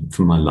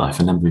from my life.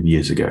 A number of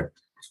years ago,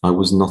 I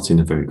was not in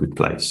a very good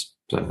place.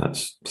 So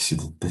this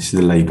is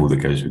the label that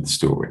goes with the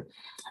story.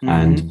 Mm-hmm.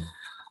 And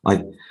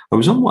I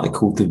was on what I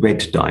called the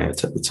red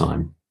diet at the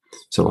time.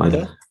 So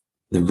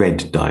the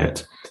red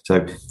diet.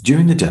 So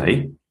during the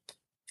day,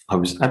 I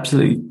was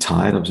absolutely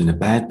tired. I was in a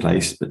bad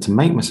place. But to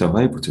make myself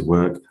able to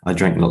work, I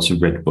drank lots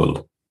of Red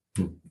Bull.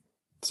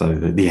 So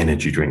the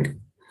energy drink.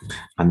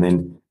 And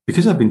then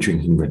because I've been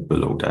drinking Red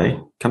Bull all day,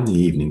 come the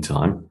evening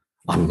time,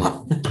 I'm like,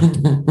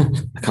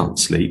 I can't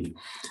sleep.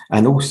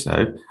 And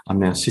also, I'm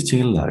now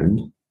sitting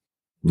alone,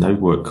 no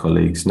work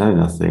colleagues, no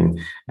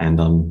nothing, and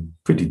I'm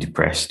pretty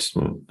depressed.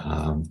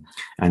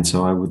 And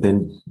so I would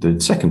then, the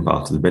second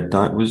part of the red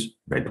diet was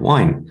red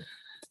wine.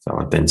 So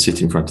I'd then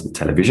sit in front of the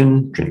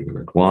television, drink the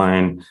red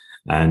wine,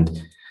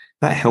 and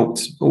that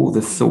helped all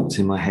the thoughts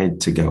in my head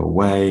to go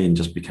away and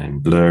just became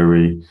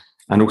blurry.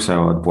 And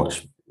also I'd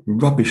watch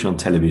rubbish on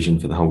television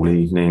for the whole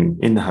evening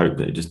in the hope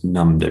that it just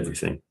numbed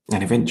everything.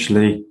 And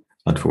eventually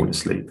I'd fall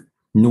asleep,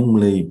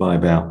 normally by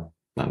about,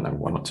 I don't know,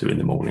 1 or 2 in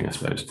the morning, I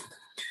suppose.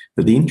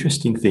 But the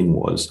interesting thing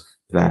was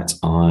that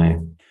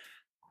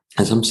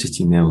as I'm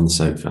sitting there on the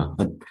sofa,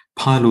 I'd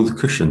pile all the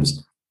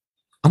cushions.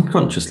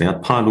 Unconsciously,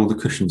 I'd pile all the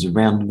cushions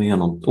around me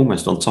and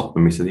almost on top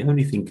of me. So the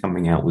only thing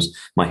coming out was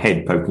my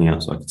head poking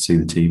out so I could see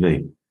the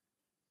TV.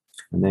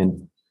 And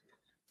then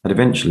I'd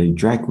eventually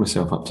drag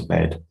myself up to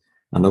bed,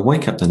 and I'd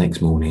wake up the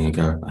next morning and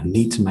go, I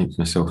need to make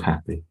myself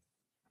happy.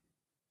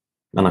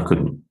 And I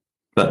couldn't.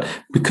 But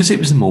because it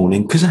was the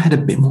morning, because I had a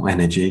bit more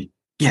energy,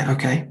 yeah,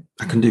 okay,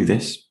 I can do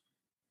this.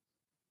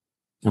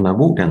 And I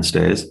walked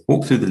downstairs,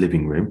 walked through the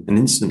living room, and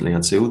instantly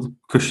I'd see all the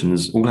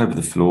cushions all over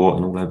the floor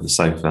and all over the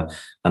sofa,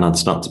 and I'd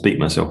start to beat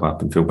myself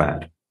up and feel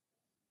bad.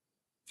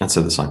 And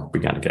so the cycle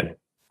began again.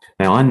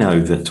 Now, I know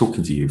that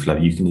talking to you, Flo,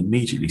 you can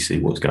immediately see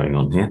what's going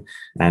on here,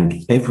 and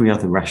every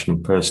other rational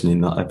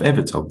person that I've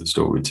ever told the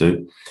story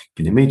to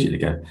can immediately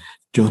go,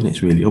 John,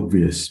 it's really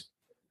obvious.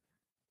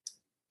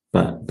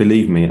 But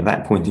believe me, at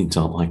that point in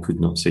time, I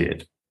could not see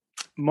it.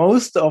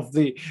 Most of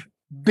the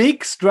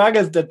big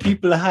struggles that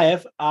people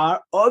have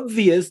are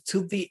obvious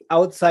to the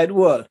outside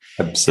world.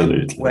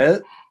 Absolutely.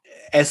 Well,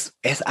 as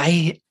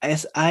I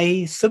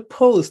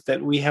suppose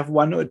that we have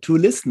 1 or 2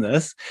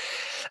 listeners,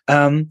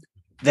 that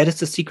is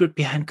the secret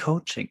behind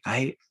coaching.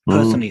 I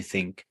personally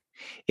think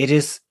it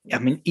is. I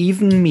mean,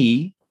 even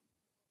me,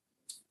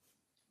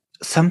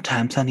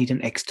 sometimes I need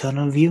an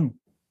external view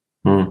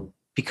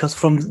because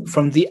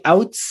from the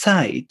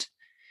outside,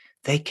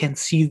 they can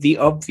see the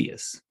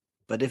obvious.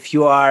 But if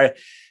you are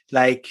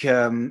like,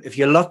 if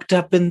you're locked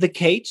up in the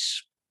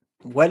cage,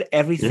 well,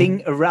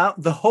 everything around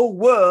the whole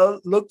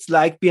world looks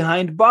like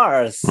behind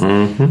bars,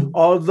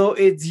 although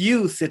it's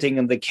you sitting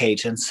in the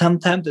cage. And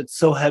sometimes it's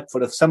so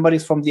helpful if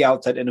somebody's from the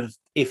outside, and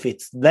if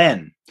it's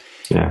then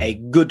a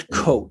good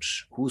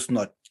coach who's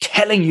not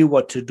telling you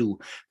what to do,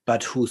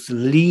 but who's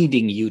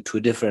leading you to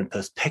a different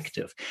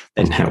perspective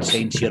that can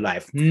change your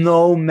life,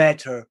 no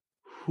matter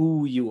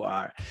who you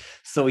are.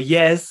 So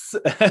yes,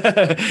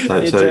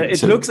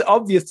 it looks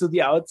obvious to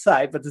the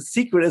outside, but the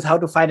secret is how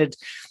to find it.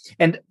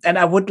 And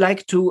I would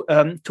like to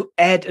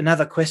add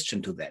another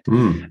question to that,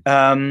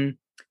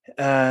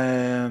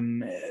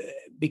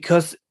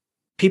 because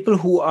people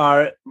who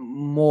are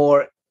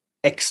more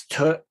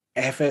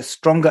have a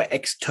stronger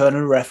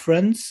external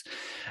reference,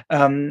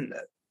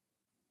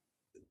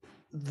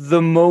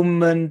 the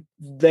moment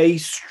they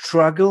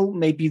struggle,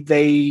 maybe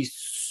they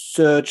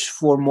search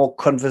for more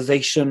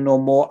conversation or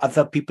more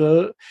other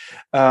people,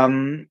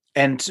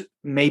 and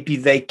maybe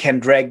they can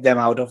drag them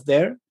out of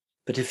there.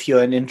 But if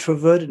you're an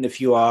introvert and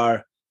if you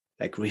are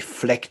like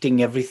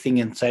reflecting everything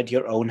inside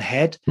your own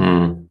head,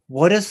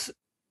 what is,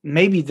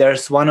 maybe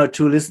there's 1 or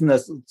 2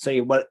 listeners who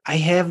say, well, I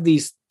have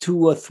these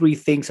 2 or 3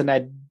 things and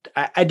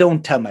I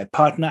don't tell my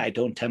partner, I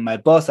don't tell my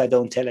boss, I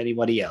don't tell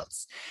anybody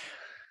else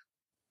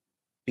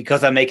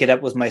because I make it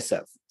up with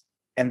myself.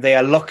 And they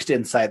are locked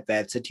inside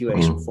that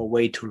situation for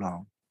way too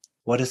long.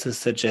 What is a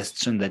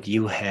suggestion that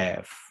you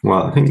have?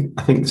 Well,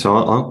 I think so.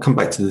 I'll come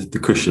back to the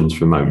cushions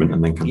for a moment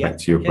and then come back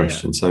to your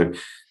question. So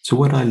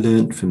what I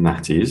learned from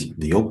that is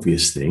the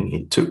obvious thing.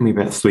 It took me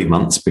about 3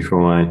 months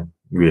before I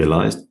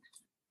realized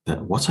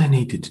that what I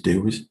needed to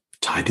do was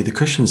tidy the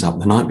cushions up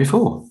the night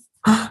before.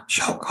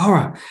 Shock,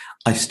 horror.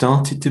 I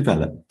started to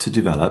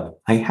develop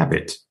a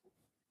habit.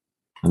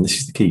 And this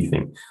is the key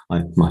thing.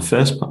 My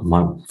first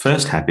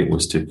habit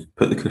was to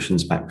put the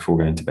cushions back before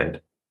going to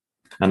bed.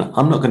 And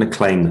I'm not going to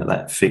claim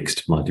that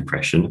fixed my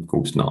depression. Of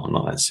course not. I'm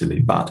not that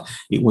silly. But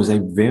it was a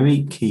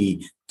very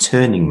key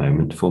turning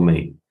moment for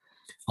me.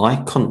 I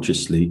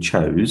consciously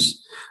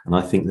chose, and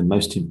I think the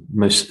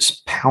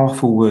most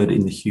powerful word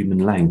in the human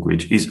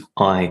language is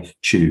I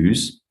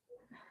choose.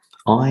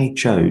 I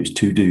chose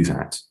to do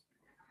that.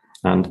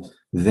 And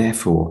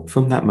therefore,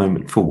 from that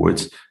moment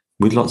forwards,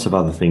 with lots of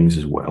other things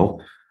as well,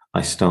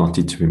 I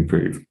started to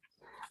improve.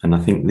 And I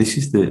think this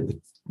is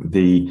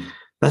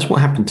that's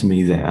what happened to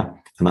me there.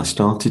 And I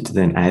started to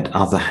then add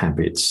other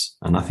habits.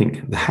 And I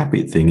think the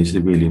habit thing is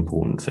the really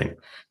important thing.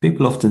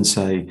 People often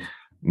say,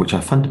 which I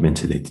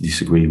fundamentally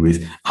disagree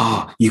with,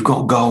 you've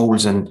got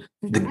goals and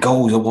the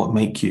goals are what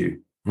make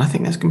you. And I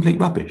think that's complete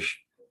rubbish.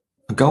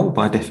 A goal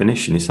by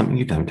definition is something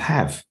you don't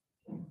have.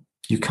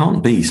 You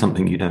can't be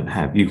something you don't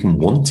have. You can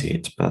want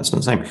it, but that's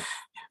not the same.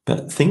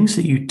 But things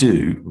that you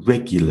do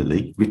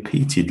regularly,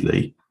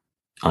 repeatedly,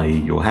 i.e.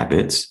 your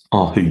habits,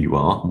 are who you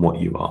are and what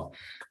you are.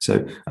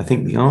 So I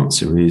think the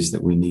answer is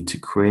that we need to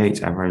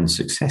create our own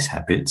success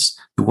habits,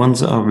 the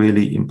ones that are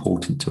really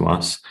important to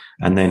us,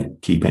 and then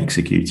keep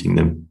executing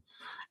them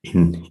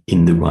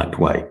in the right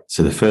way.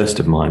 So the first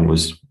of mine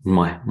was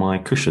my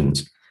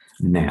cushions.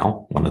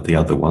 Now, one of the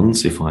other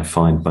ones, if I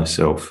find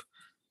myself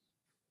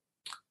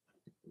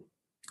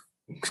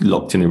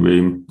locked in a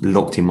room,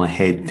 locked in my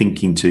head,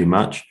 thinking too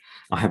much,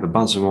 I have a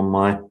buzzer on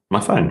my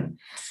phone.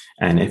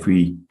 And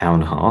every hour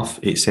and a half,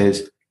 it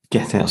says,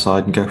 get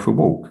outside and go for a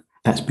walk.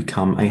 That's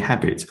become a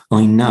habit.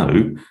 I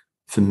know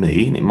for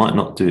me, and it might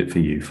not do it for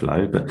you,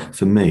 Flo, but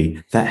for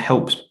me, that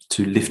helps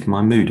to lift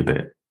my mood a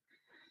bit.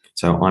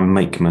 So I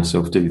make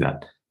myself do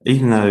that.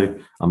 Even though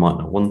I might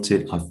not want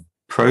it, I've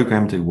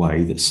programmed a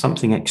way that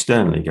something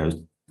externally goes,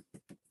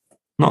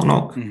 knock,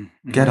 knock,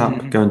 get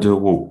up, go and do a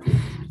walk.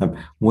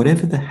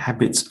 Whatever the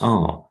habits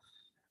are.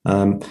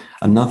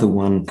 Another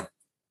one,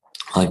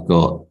 I've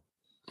got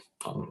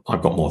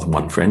more than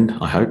one friend,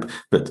 I hope,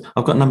 but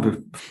I've got a number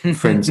of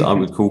friends that I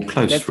would call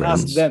close Let's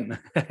friends. ask them.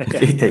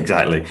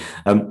 Exactly.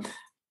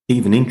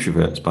 Even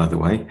introverts, by the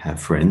way,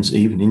 have friends.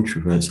 Even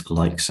introverts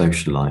like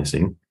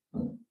socializing.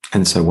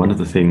 And so one of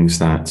the things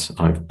that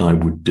I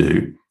would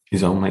do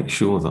is I'll make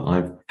sure that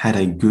I've had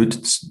a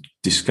good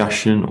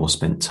discussion or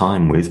spent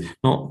time with,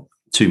 not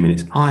 2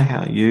 minutes, hi,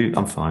 how are you?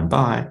 I'm fine,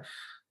 bye.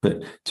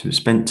 But to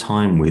spend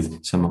time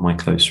with some of my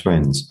close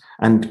friends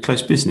and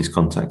close business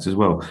contacts as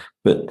well.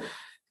 But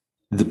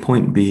the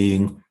point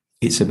being,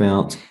 it's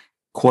about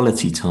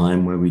quality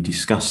time where we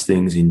discuss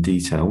things in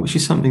detail, which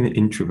is something that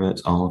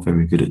introverts are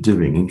very good at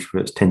doing.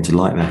 Introverts tend to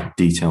like that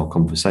detailed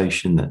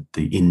conversation, that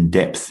the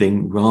in-depth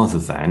thing, rather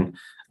than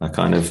a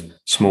kind of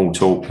small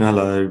talk,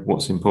 hello,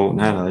 what's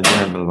important, hello,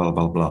 blah, blah, blah,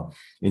 blah, blah.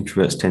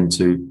 Introverts tend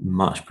to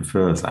much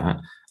prefer that.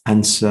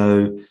 And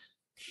so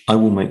I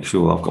will make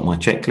sure I've got my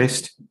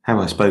checklist. Have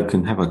I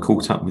spoken? Have I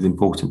caught up with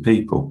important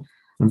people?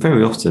 And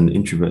very often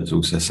introverts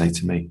also say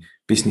to me,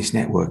 business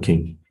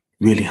networking,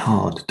 really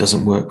hard,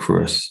 doesn't work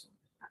for us.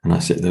 And I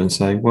sit there and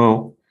say,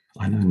 well,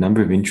 I know a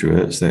number of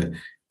introverts that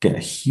get a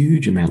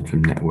huge amount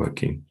from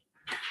networking.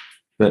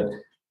 But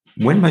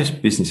when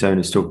most business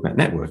owners talk about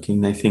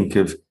networking, they think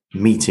of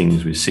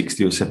meetings with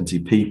 60 or 70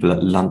 people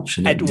at lunch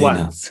and at dinner.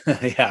 Once.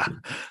 Yeah.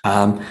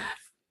 But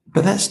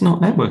that's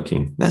not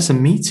networking. That's a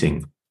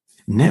meeting.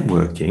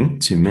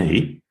 Networking, to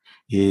me,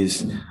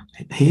 is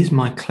here's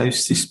my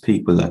closest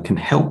people that can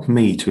help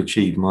me to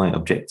achieve my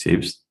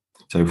objectives.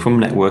 So from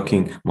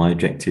networking, my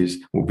objectives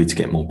will be to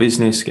get more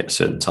business, get a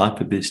certain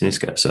type of business,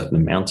 get a certain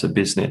amount of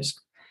business.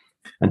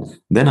 And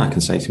then I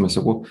can say to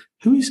myself, well,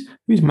 who's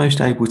most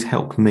able to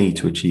help me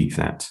to achieve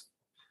that?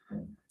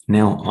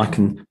 Now I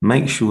can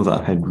make sure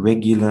that I've had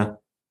regular,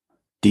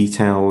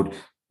 detailed,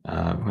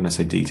 when I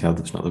say detailed,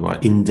 that's not the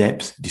right,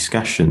 in-depth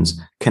discussions,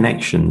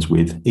 connections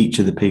with each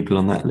of the people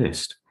on that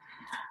list,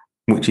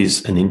 which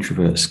is an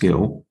introvert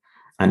skill.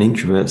 And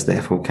introverts,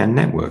 therefore, can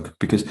network,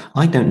 because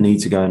I don't need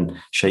to go and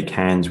shake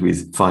hands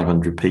with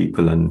 500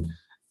 people and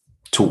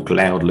talk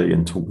loudly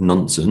and talk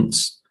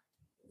nonsense,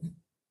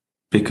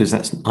 because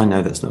I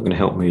know that's not going to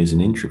help me as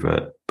an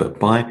introvert. But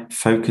by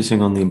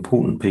focusing on the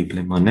important people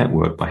in my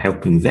network, by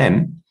helping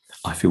them,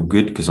 I feel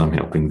good because I'm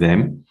helping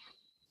them.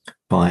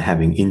 By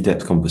having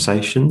in-depth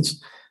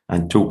conversations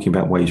and talking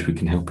about ways we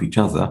can help each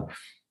other,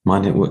 my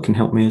network can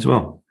help me as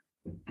well.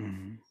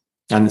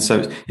 And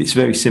so it's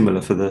very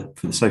similar for the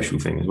social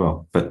thing as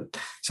well. But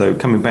so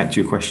coming back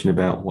to your question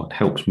about what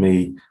helps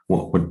me,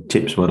 what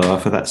tips would I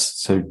offer,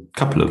 that's so a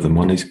couple of them.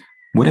 One is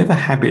whatever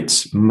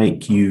habits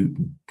make you,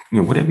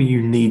 whatever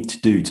you need to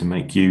do to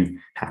make you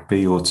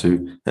happy or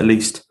to at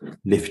least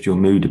lift your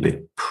mood a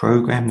bit,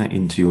 program that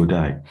into your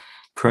day.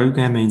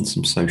 Program in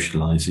some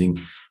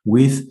socializing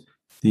with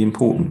the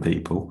important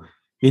people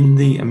in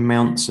the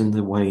amounts and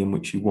the way in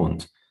which you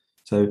want.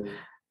 So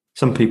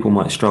some people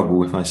might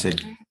struggle if I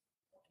said,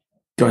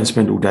 go and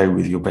spend all day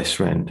with your best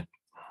friend.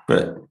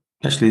 But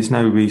actually, there's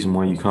no reason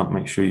why you can't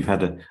make sure you've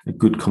had a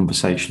good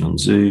conversation on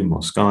Zoom or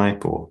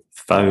Skype or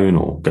phone,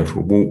 or go for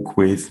a walk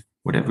with,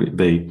 whatever it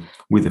be,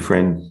 with a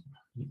friend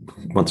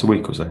once a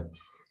week or so.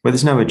 Where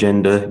there's no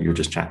agenda, you're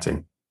just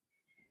chatting.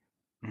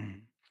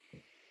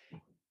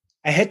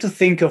 I had to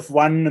think of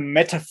one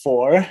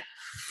metaphor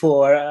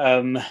for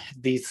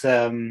these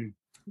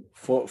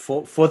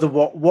for the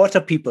water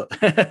people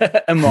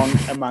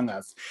among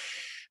us.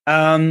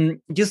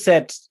 You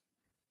said,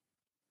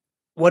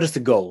 what is the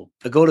goal?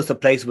 The goal is a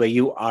place where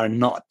you are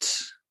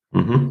not.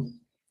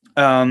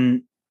 Mm-hmm.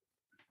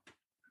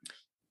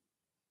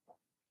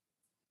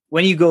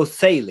 When you go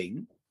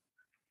sailing,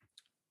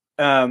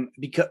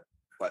 because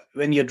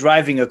when you're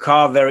driving a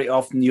car, very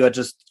often you are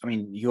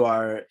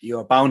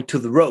bound to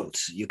the road.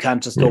 You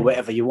can't just go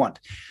wherever you want.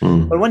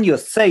 But when you're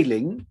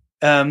sailing,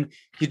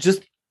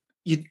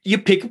 you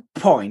pick a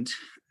point,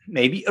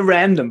 maybe a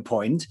random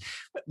point,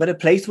 but a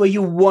place where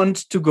you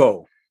want to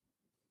go.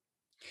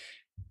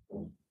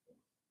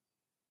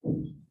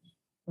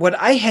 What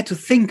I had to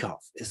think of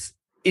is,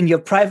 in your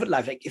private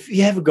life, like if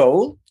you have a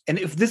goal, And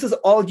if this is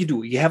all you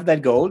do, you have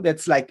that goal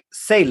that's like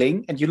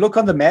sailing, and you look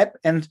on the map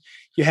and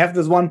you have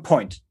this one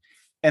point,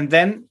 and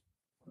then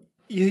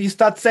you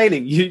start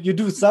sailing, you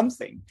do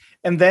something,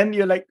 and then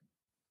you're like,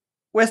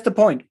 where's the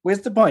point?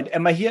 Where's the point?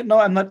 Am I here? No,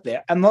 I'm not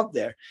there. I'm not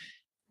there.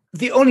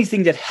 The only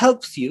thing that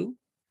helps you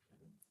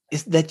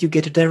is that you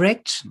get a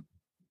direction.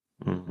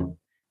 Mm-hmm.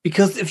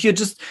 Because if you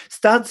just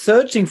start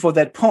searching for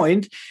that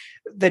point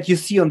that you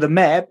see on the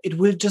map, it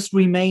will just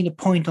remain a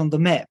point on the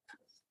map.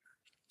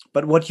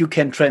 But what you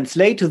can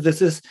translate to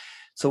this is,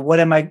 so what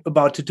am I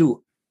about to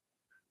do?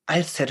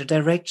 I'll set a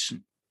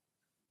direction.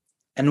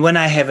 And when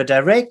I have a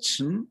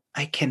direction,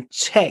 I can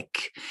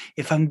check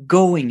if I'm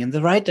going in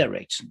the right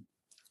direction.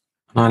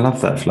 I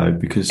love that, Flo,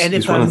 because and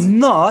if I'm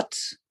not,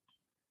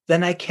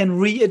 then I can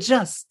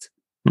readjust.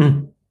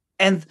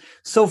 And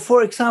so,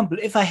 for example,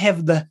 if I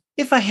have the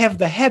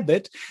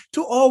habit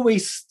to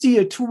always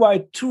steer too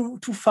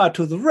far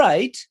to the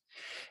right,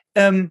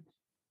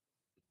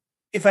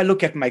 if I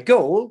look at my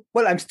goal,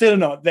 well, I'm still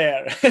not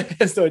there.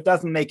 So it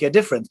doesn't make a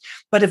difference.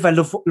 But if I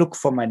look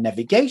for my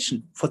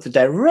navigation, for the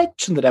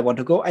direction that I want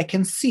to go, I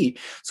can see.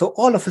 So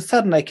all of a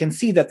sudden, I can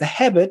see that the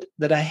habit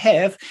that I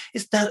have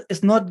is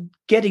not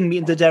getting me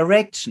in the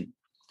direction.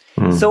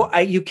 So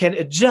you can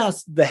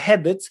adjust the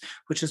habits,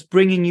 which is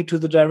bringing you to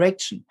the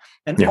direction.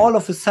 And all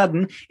of a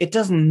sudden, it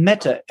doesn't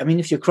matter. I mean,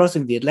 if you're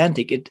crossing the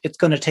Atlantic, it's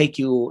going to take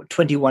you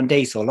 21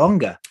 days or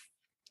longer.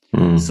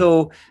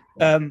 So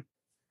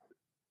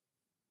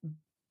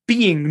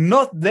being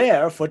not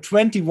there for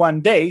 21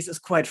 days is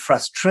quite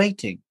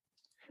frustrating.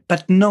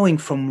 But knowing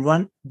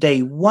from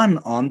day one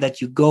on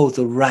that you go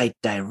the right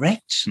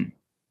direction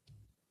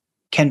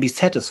can be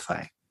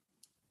satisfying.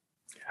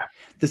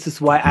 This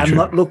is why I'm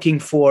not looking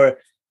for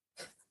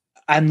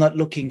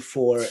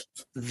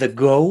the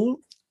goal.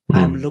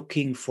 I'm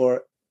looking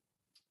for,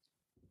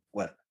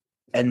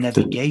 a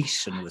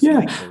navigation with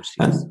my coaches.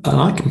 And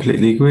I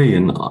completely agree.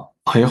 And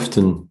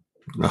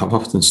I've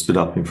often stood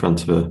up in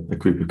front of a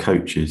group of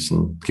coaches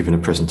and given a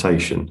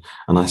presentation,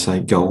 and I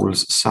say,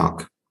 goals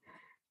suck.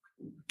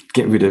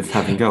 Get rid of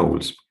having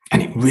goals.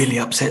 And it really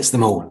upsets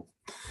them all.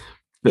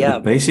 But the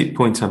basic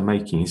point I'm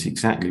making is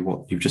exactly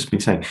what you've just been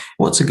saying.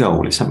 What's a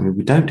goal? It's something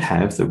we don't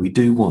have that we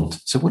do want.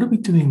 So what are we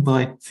doing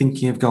by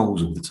thinking of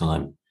goals all the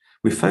time?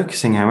 We're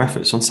focusing our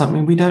efforts on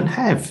something we don't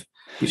have,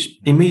 which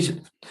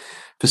immediately,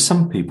 for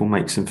some people,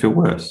 makes them feel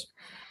worse.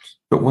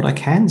 But what I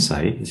can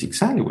say is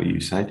exactly what you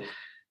said.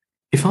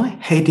 If I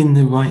head in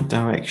the right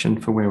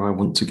direction for where I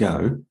want to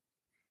go,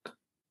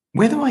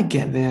 whether I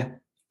get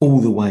there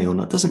all the way or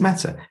not, doesn't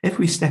matter.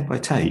 Every step I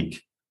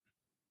take,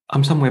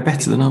 I'm somewhere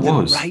better than I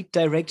was. The right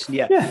direction,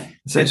 yeah.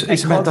 So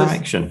it's about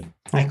direction.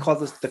 I call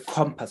this the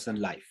compass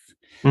in life.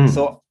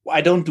 So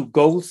I don't do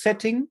goal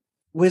setting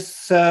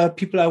with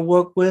people I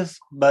work with,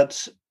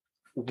 but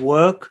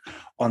work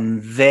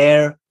on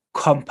their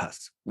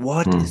compass.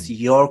 What is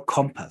your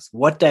compass?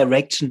 What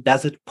direction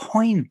does it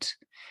point?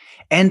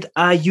 And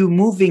are you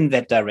moving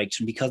that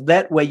direction? Because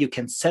that way you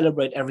can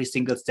celebrate every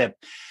single step.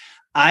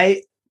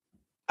 I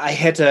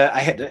had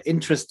an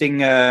interesting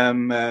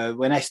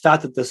when I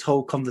started this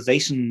whole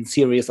conversation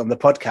series on the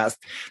podcast.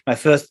 My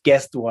first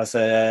guest was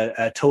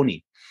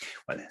Tony,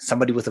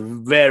 somebody with a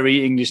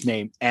very English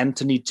name,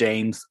 Anthony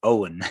James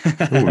Owen.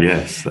 Oh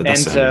yes,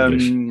 that's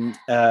and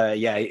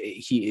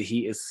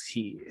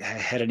he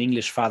had an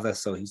English father,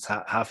 so he's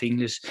half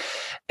English,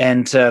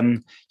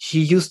 and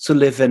he used to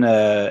live in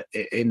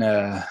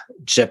a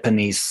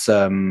Japanese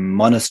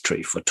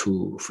monastery for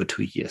two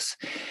years.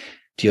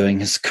 During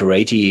his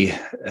karate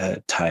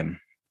time.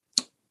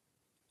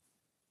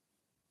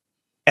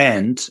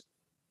 And,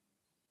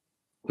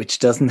 which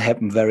doesn't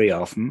happen very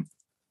often,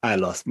 I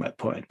lost my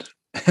point.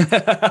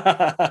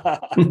 I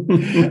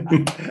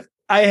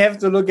have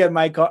to look at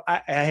my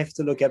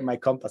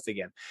compass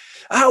again.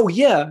 Oh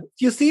yeah,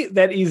 you see,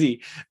 that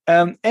easy.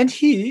 And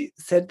he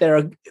said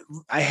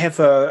I have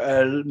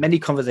many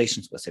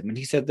conversations with him, and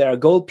he said there are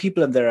goal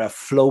people and there are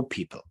flow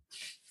people.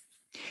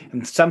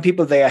 And some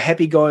people, they are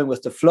happy going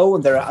with the flow,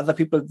 and there are other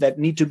people that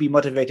need to be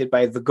motivated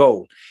by the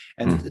goal.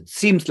 And it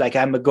seems like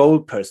I'm a goal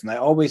person. I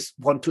always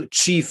want to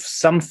achieve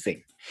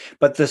something.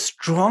 But the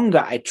stronger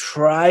I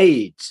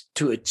tried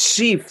to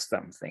achieve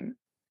something,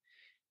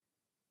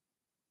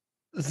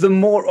 the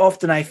more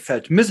often I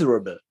felt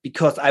miserable,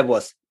 because I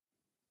was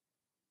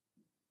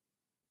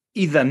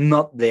either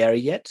not there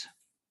yet,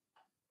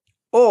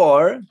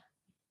 or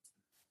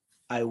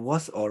I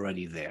was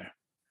already there.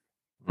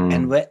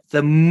 And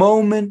the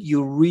moment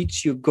you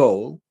reach your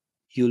goal,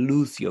 you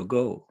lose your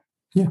goal.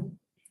 Yeah.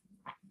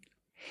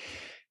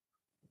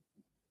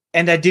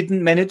 And I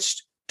didn't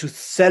manage to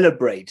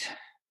celebrate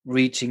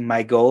reaching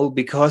my goal,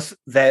 because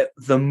the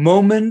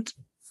moment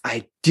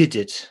I did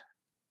it,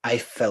 I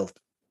felt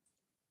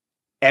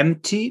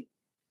empty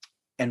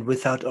and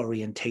without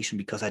orientation,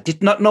 because I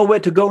did not know where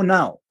to go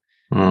now.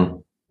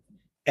 And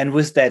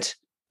with that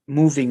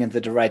moving in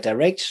the right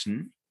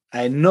direction,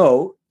 I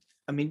know,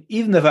 I mean,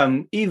 even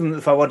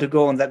if I want to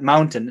go on that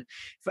mountain,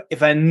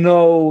 if I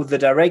know the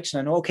direction,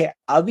 I know, okay,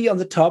 I'll be on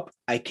the top,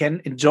 I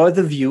can enjoy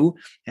the view,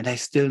 and I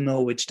still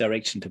know which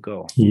direction to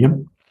go. Yep.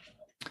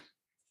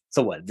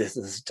 So well, this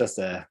is just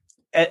a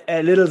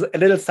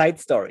little side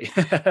story.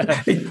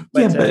 But you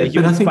I think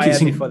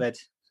inspired me for that.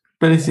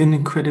 But it's an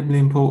incredibly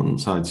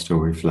important side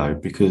story, Flo,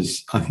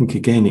 because I think,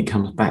 again, it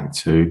comes back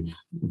to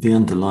the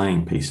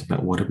underlying piece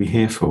about what are we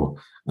here for?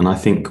 And I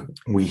think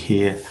we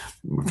hear,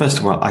 first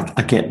of all,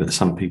 I get that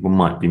some people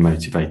might be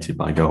motivated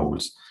by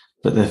goals,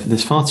 but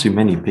there's far too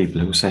many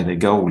people who say their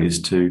goal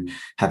is to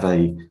have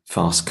a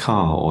fast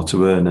car or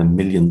to earn $1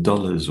 million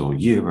or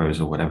euros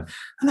or whatever.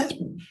 And that's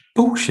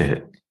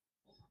bullshit.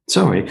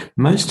 Sorry,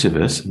 most of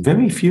us,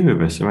 very few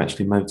of us are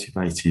actually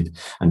motivated,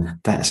 and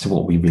that's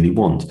what we really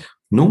want.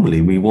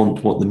 Normally, we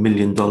want what the $1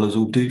 million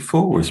will do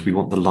for us. We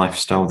want the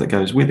lifestyle that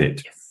goes with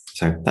it. Yes.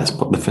 So that's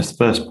the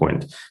first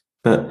point.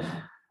 But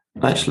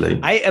actually,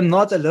 I am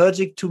not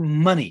allergic to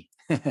money.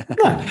 No,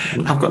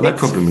 I've got no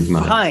problem with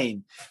money.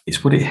 Fine.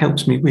 It's what it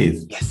helps me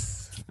with.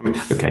 Yes. I mean,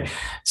 okay.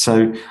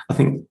 So I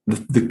think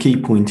the key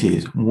point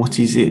is, what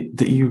is it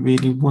that you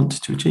really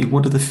want to achieve?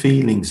 What are the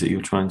feelings that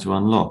you're trying to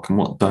unlock, and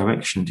what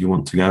direction do you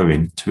want to go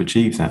in to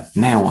achieve that?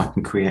 Now I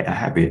can create a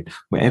habit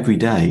where every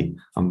day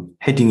I'm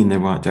heading in the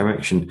right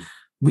direction,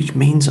 which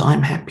means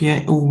I'm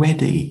happier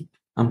already.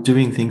 I'm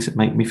doing things that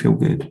make me feel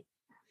good.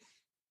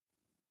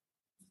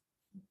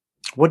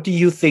 What do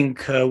you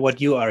think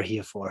what you are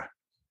here for?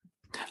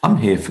 I'm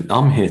here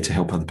to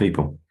help other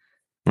people.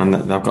 And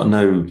I've got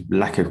no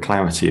lack of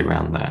clarity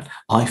around that.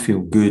 I feel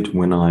good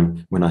when I,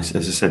 as I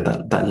said,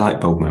 that light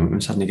bulb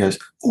moment suddenly goes,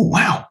 oh,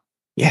 wow,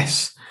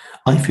 yes.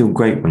 I feel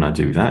great when I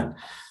do that.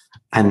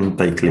 And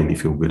they clearly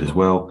feel good as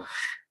well.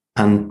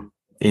 And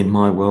in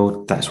my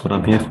world, that's what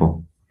I'm here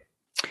for.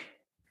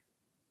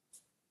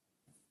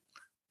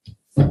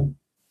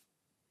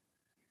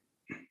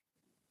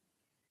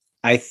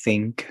 I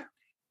think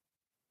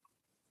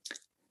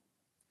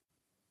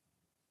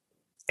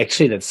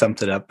actually that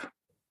sums it up.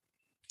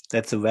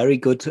 That's a very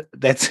good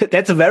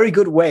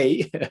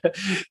way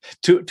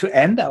to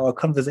end our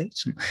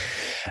conversation,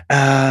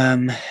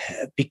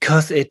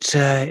 because it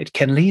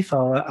can leave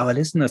our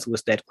listeners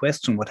with that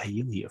question: what are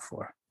you here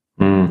for?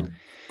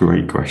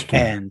 Great question.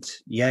 And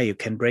yeah, you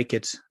can break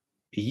it.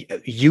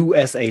 You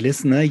as a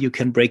listener, you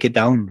can break it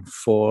down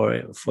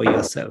for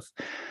yourself.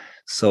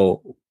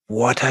 So,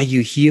 what are you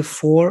here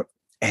for,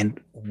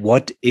 and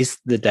what is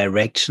the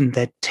direction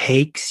that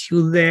takes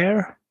you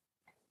there?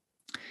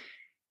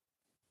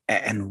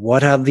 And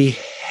what are the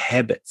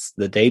habits,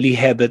 the daily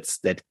habits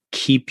that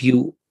keep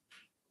you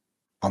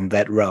on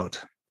that road?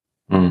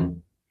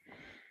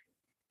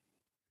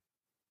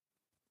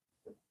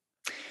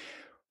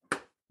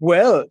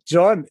 Well,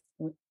 John,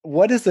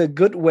 what is a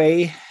good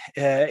way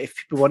if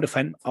people want to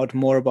find out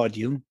more about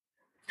you?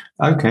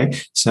 Okay,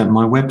 so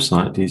my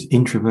website is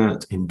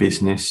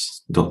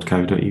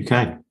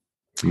introvertinbusiness.co.uk.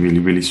 Really,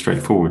 really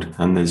straightforward.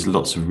 And there's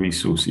lots of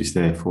resources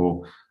there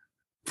for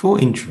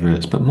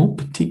introverts, but more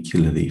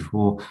particularly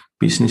for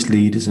business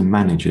leaders and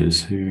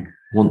managers who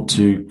want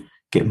to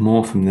get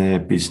more from their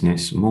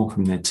business, more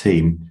from their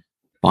team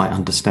by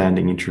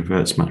understanding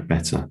introverts much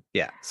better.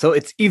 Yeah. So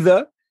it's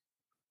either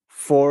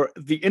for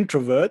the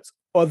introverts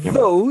or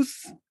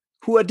those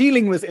who are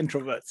dealing with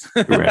introverts.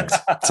 Correct.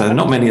 So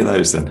not many of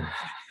those then.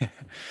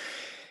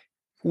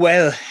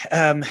 Well,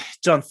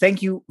 John,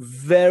 thank you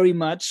very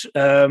much.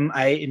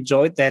 I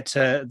enjoyed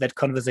that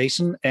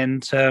conversation,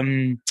 and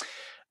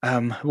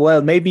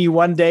well, maybe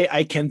one day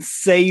I can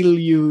sail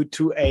you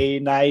to a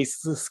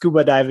nice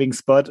scuba diving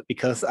spot,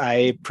 because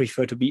I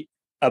prefer to be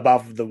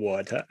above the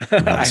water.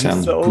 That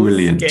sounds so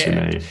brilliant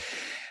scared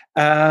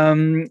to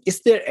me.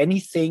 Is there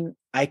anything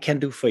I can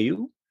do for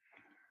you?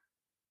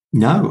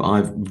 No,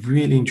 I've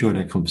really enjoyed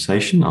our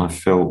conversation. I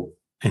felt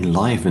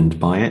enlivened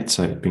by it.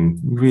 So it's been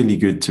really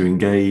good to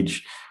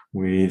engage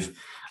with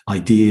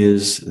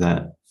ideas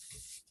that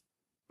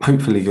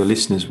hopefully your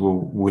listeners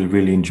will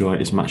really enjoy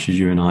as much as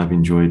you and I have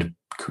enjoyed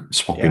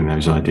swapping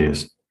those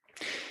ideas.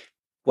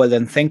 Well,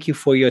 then thank you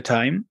for your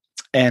time,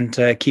 and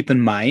keep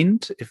in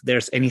mind, if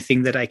there's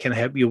anything that I can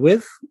help you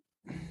with,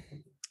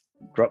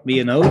 drop me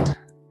a note,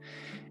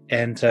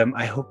 and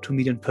I hope to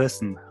meet in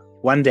person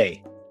one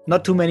day.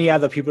 Not too many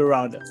other people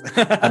around us.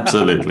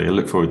 Absolutely. I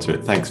look forward to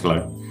it. Thanks,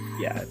 Flo.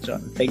 Yeah,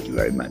 John, thank you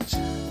very much.